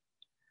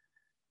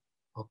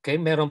 Okay,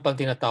 meron pang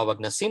tinatawag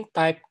na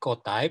syntype,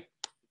 cotype.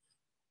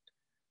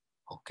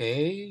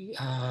 Okay.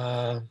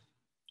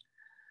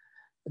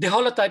 The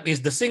holotype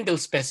is the single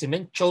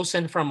specimen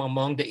chosen from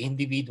among the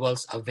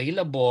individuals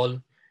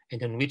available and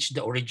on which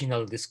the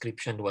original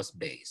description was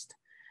based.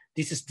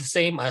 This is the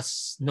same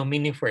as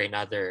nominifer in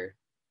other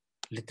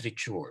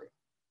literature.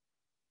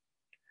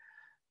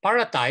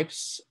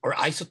 Paratypes or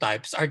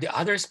isotypes are the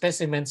other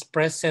specimens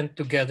present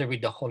together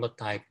with the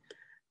holotype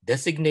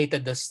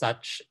designated as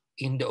such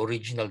in the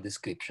original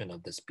description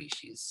of the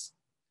species.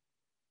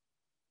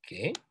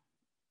 Okay.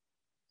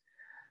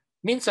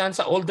 Minsan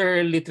sa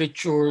older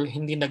literature,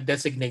 hindi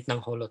nag-designate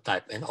ng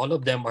holotype and all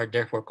of them are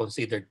therefore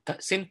considered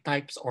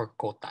syntypes or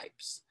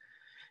cotypes.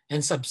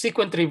 And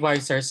subsequent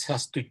revisers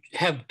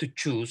have to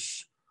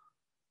choose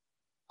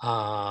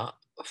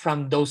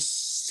from those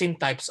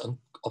syntypes of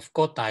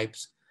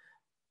cotypes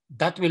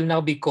that will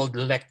now be called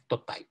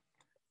lectotype.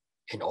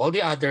 And all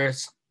the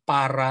others,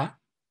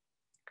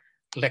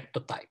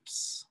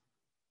 para-lectotypes.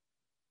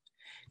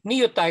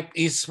 Neotype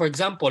is, for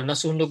example,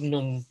 nasunog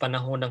nung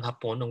panahon ng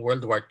Hapon, ng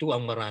World War II,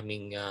 ang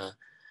maraming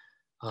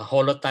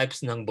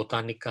holotypes ng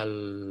botanical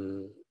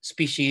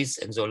species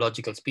and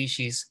zoological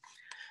species.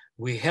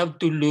 We have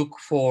to look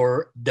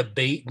for the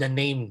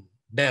name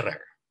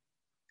bearer.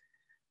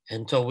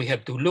 And so we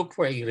have to look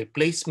for a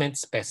replacement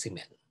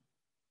specimen.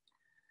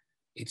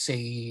 It's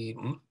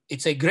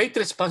a great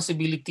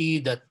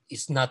responsibility that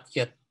is not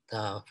yet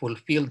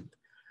fulfilled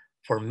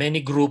for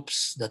many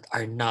groups that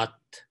are not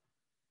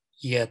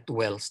yet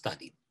well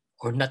studied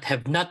or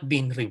have not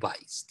been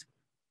revised.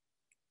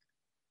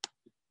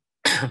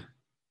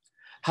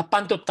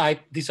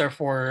 Haplotype, these are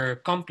for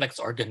complex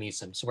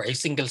organisms where a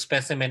single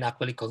specimen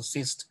actually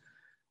consists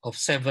of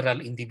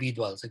several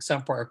individuals.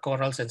 Example are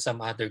corals and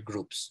some other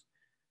groups,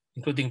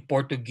 including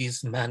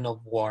Portuguese man of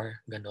war,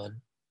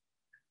 ganon.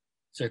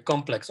 So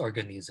complex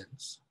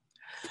organisms.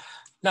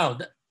 Now,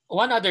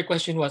 one other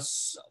question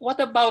was, what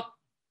about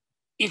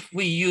if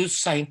we use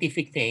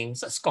scientific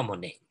names as common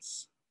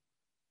names?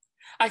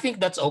 I think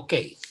that's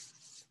okay.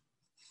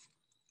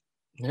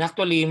 And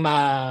actually,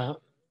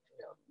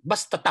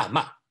 basta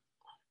tama.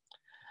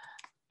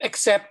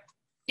 Except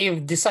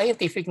if the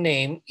scientific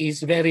name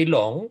is very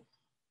long,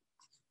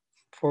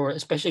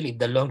 especially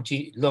the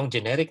long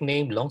generic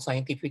name, long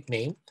scientific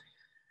name.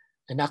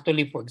 And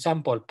actually, for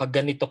example, pag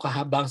ganito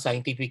kahabang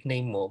scientific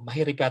name mo,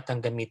 mahirap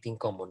yatang gamitin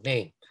common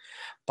name.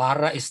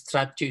 Para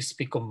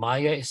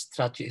Stratiospicomya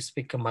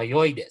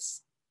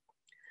stratiospicomyoides.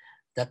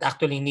 That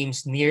actually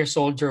names near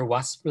soldier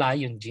wasp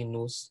fly, yung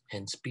genus,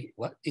 and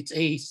it's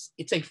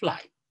a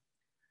fly.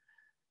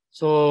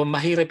 So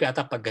mahirap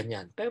yata pag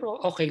ganyan. Pero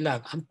okay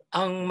lang.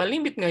 Ang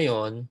malimit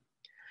ngayon,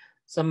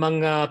 sa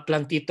mga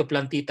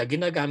plantito-plantita,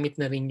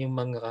 ginagamit na rin yung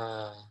mga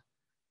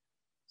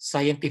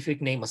scientific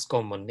name as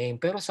common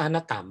name. Pero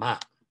sana tama.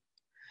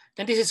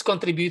 And this is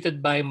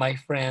contributed by my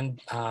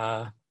friend,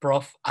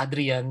 Prof.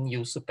 Adrian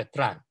Yusuf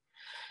Petran.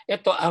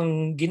 Ito,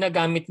 ang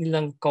ginagamit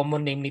nilang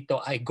common name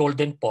nito ay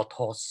golden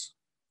pothos.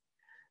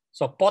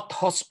 So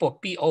pothos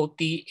po,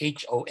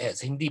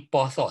 P-O-T-H-O-S, hindi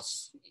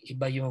pothos.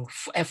 Iba yung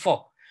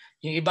F-O.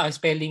 Yung iba ang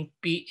spelling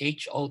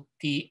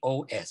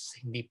P-H-O-T-O-S,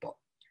 hindi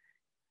po.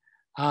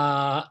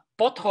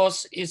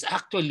 Pothos is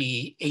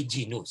actually a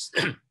genus.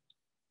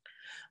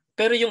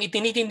 Pero yung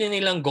itinitindi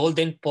nilang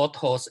golden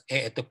pothos,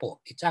 ito po.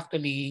 It's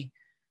actually,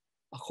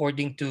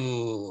 according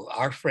to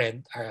our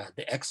friend,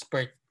 the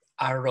expert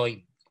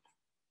aroid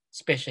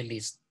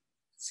specialist,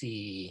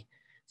 si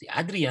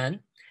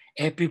Adrian,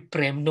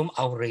 Epipremnum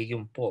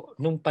aureum po.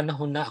 Nung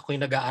panahon na ako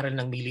yung nag-aaral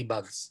ng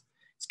mealybugs,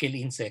 scale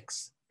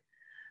insects,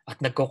 at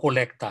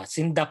nagkokolekta,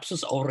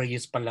 Syndapsus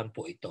aureus pa lang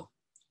po ito.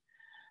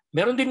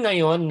 Meron din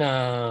ngayon na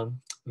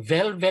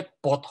velvet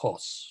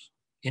pothos.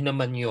 Yun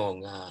naman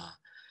yung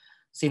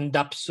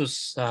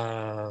Syndapsus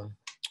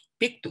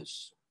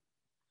pictus.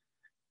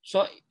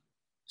 So,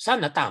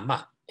 sana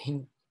tama.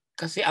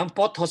 Kasi ang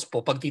pothos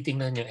po, pag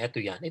titingnan nyo,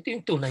 ito yan. Ito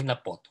yung tunay na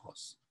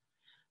pothos.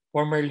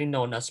 Formerly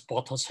known as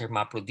Pothos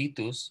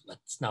hermaphroditus, but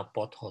it's now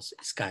Pothos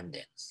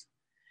scandens.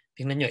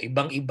 Tingnan nyo,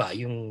 ibang-iba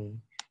yung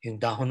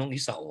dahon ng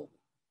isa o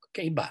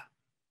kaiba.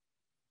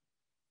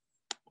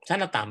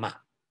 Sana tama.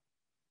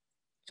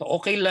 So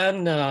okay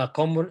lang na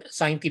common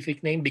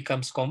scientific name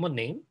becomes common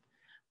name.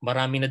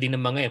 Marami na din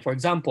ng mga yan. For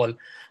example,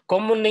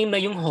 common name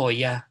na yung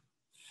Hoya.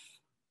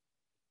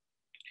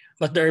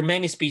 But there are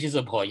many species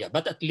of Hoya.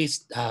 But at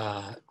least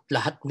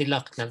lahat nila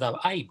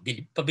ay,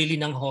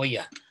 pabili ng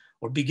Hoya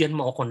or bigyan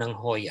mo ako ng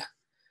Hoya.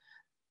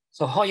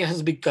 So Hoya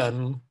has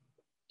become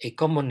a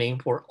common name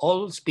for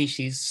all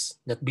species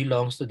that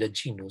belongs to the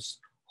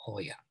genus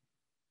Hoya.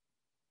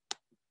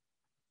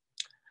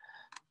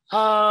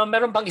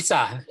 Meron bang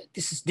isa?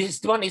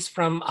 This one is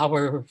from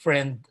our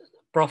friend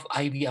Prof.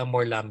 Ivy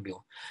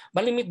Amorlambio.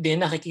 Malimit din,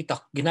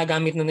 nakikita,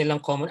 ginagamit na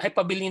nilang common, ay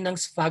pabili ng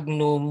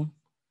sphagnum,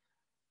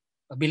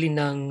 pabili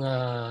ng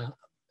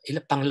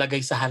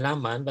panglagay sa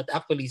halaman, but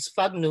actually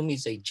sphagnum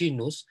is a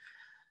genus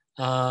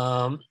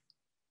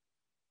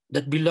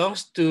that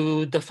belongs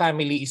to the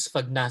family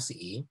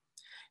Sphagnacea.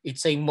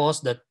 It's a moss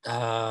that,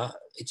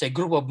 it's a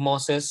group of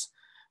mosses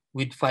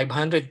with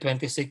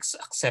 526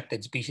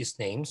 accepted species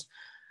names.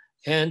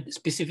 And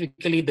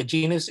specifically, the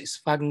genus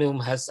Sphagnum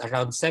has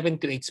around 7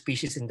 to 8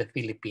 species in the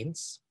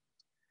Philippines.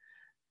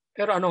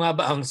 Pero ano nga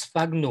ba ang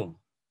Sphagnum?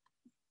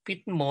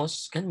 Peat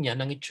moss,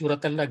 ganyan ang itsura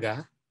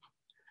talaga.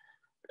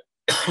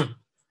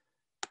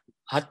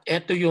 At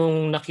ito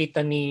yung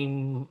nakita ni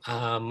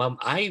Ma'am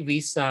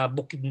Ivy sa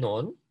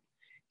Bukidnon.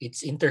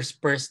 It's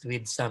interspersed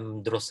with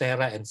some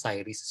Drosera and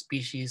Cyrus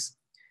species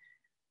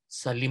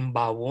sa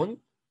Limbawon,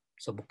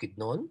 sa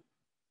Bukidnon.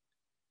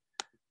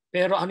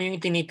 Pero ano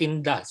yung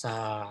tinitinda?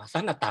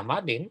 Sana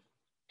tama din.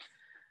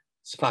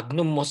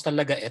 Sphagnum moss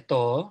talaga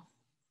ito.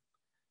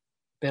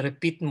 Pero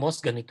peat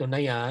moss, ganito na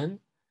yan.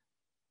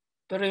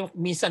 Pero yung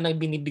minsan ang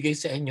binibigay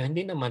sa inyo,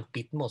 hindi naman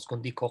peat moss,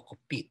 kundi coco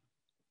peat.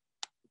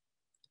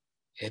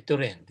 Ito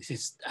rin. This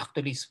is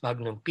actually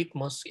Sphagnum peat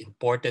moss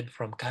imported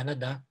from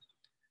Canada,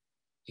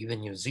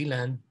 even New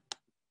Zealand.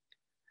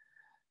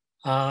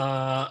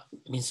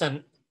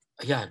 Minsan,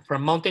 ayan,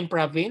 from Mountain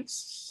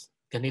Province,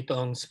 ganito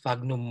ang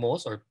Sphagnum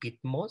moss or peat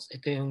moss.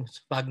 Ito yung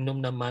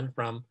Sphagnum naman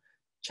from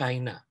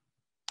China.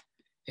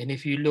 And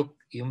if you look,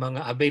 yung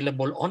mga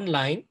available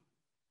online,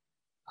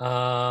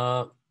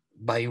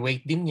 by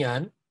weight din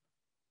yan.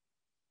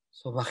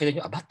 So makita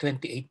nyo, about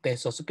 28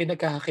 pesos. So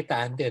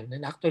pinagkakakitaan din.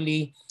 And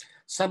actually,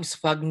 some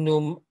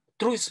Sphagnum,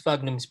 true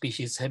Sphagnum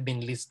species have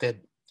been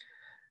listed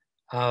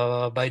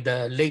by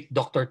the late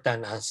Dr.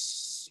 Tan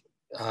as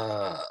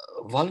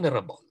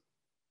vulnerable.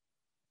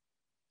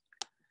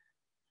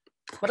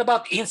 What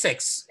about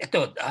insects?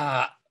 Ito,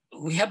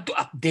 we have to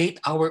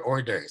update our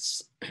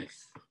orders.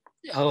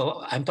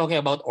 I'm talking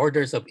about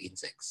orders of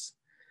insects.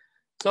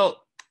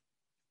 So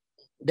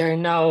there are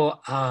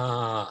now,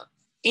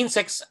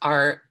 insects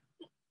are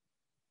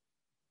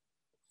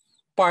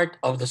part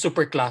of the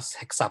superclass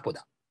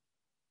Hexapoda.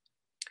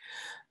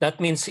 That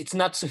means it's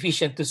not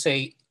sufficient to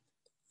say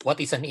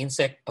what is an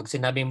insect. Pag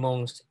sinabi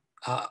mong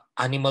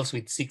animals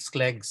with 6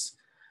 legs,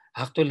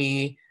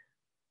 actually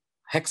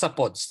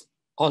hexapods,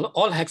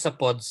 all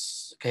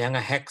hexapods, kaya nga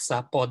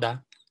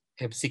hexapoda,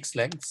 have 6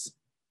 legs.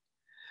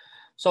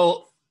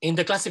 So in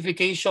the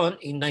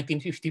classification in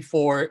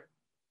 1954,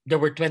 there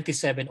were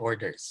 27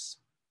 orders.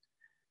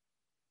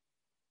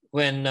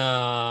 When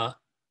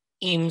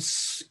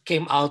IMS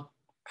came out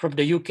from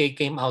the UK,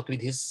 came out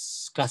with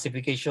his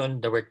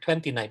classification, there were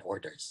 29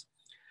 orders.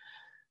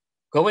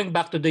 Going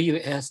back to the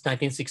US,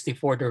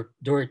 1964,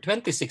 there were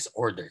 26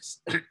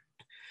 orders.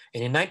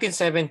 And in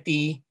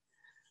 1970,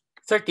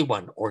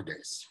 31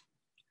 orders.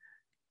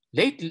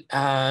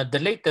 The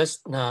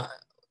latest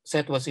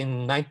set was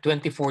in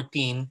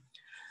 2014,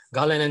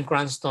 Gallen and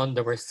Cranston,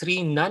 there were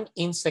 3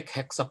 non-insect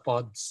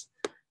hexapods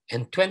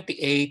and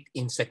 28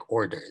 insect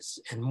orders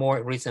and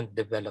more recent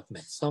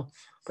developments. So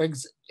for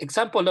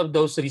example of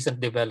those recent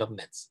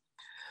developments,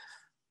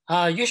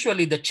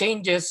 usually the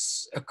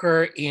changes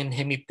occur in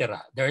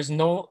Hemiptera. There is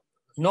no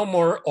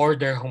more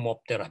order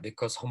Homoptera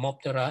because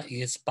Homoptera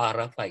is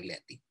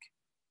paraphyletic.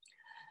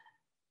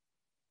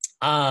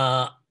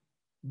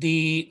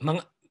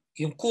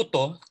 Yung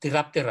kuto,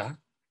 Theraptera,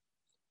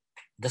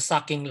 the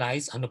sucking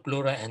lice,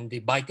 Anoplura, and the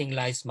biting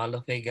lice,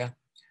 Malophaga,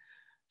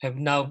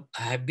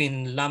 have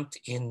been lumped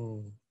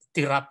in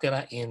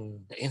Theraptera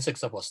in the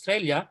insects of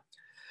Australia,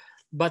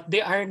 but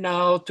they are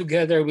now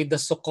together with the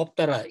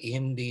Socoptera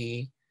in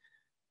the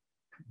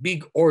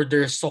big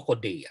order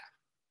Socodea.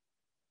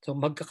 So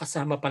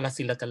magkakasama pala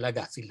sila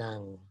talaga,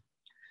 silang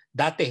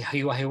dati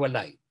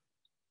hiwa-hiwalay.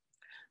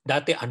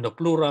 Dati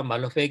Anoplura,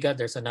 Malophaga,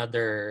 there's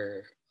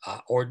another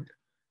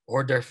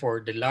order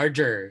for the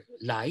larger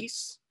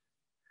lice.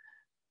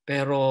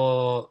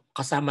 Pero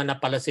kasama na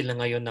pala sila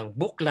ngayon ng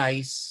book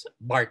lice,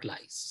 bark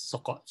lice,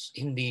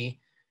 in the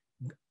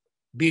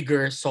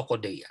bigger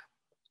Socodea.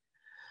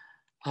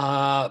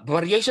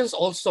 Variations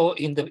also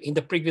in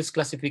the previous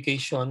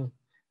classification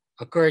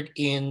occurred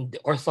in the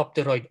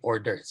orthopteroid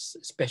orders,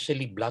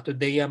 especially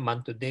Blattodea,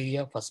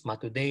 Mantodea,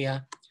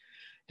 Phasmatodea,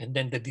 and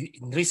then the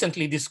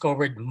recently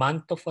discovered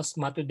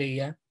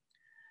Mantophasmatodea.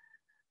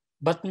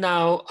 But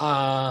now,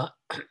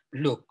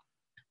 look,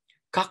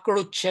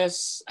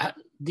 cockroaches,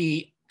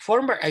 the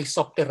former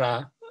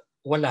Isoptera,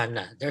 wala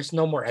na. There's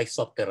no more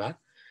Isoptera.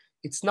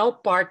 It's now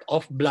part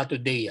of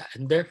Blattodea,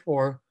 and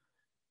therefore,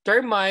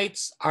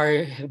 termites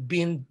have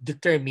been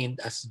determined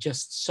as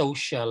just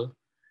social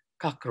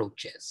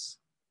cockroaches.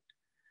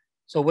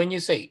 So when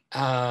you say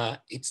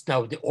it's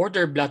now the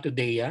order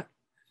Blattodea,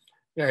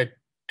 there are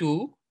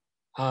 2,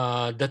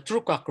 the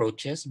true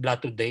cockroaches,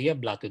 Blattodea,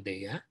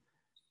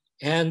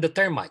 and the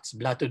termites,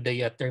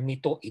 Blattodea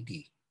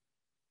termitoideae.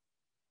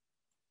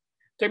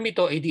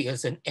 Termitoideae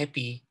is an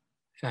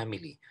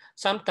epifamily.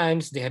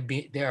 Sometimes they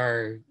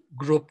are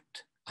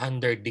grouped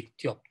under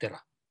Dictyoptera.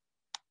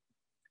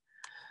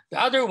 The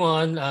other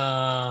one,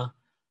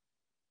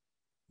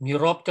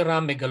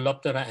 Neuroptera,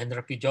 Megaloptera, and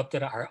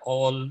Rapidioptera are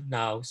all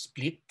now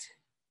split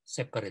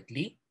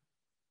separately.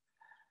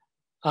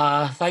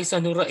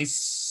 Thysanura is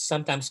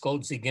sometimes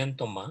called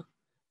Zygentoma,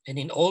 and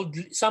in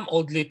some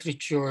old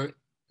literature,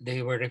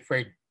 they were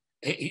referred,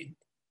 it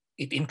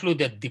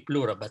included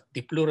Diplura, but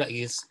Diplura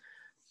is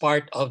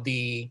part of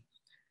the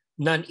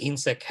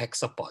non-insect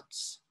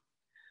hexapods.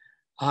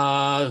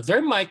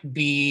 There might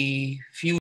be few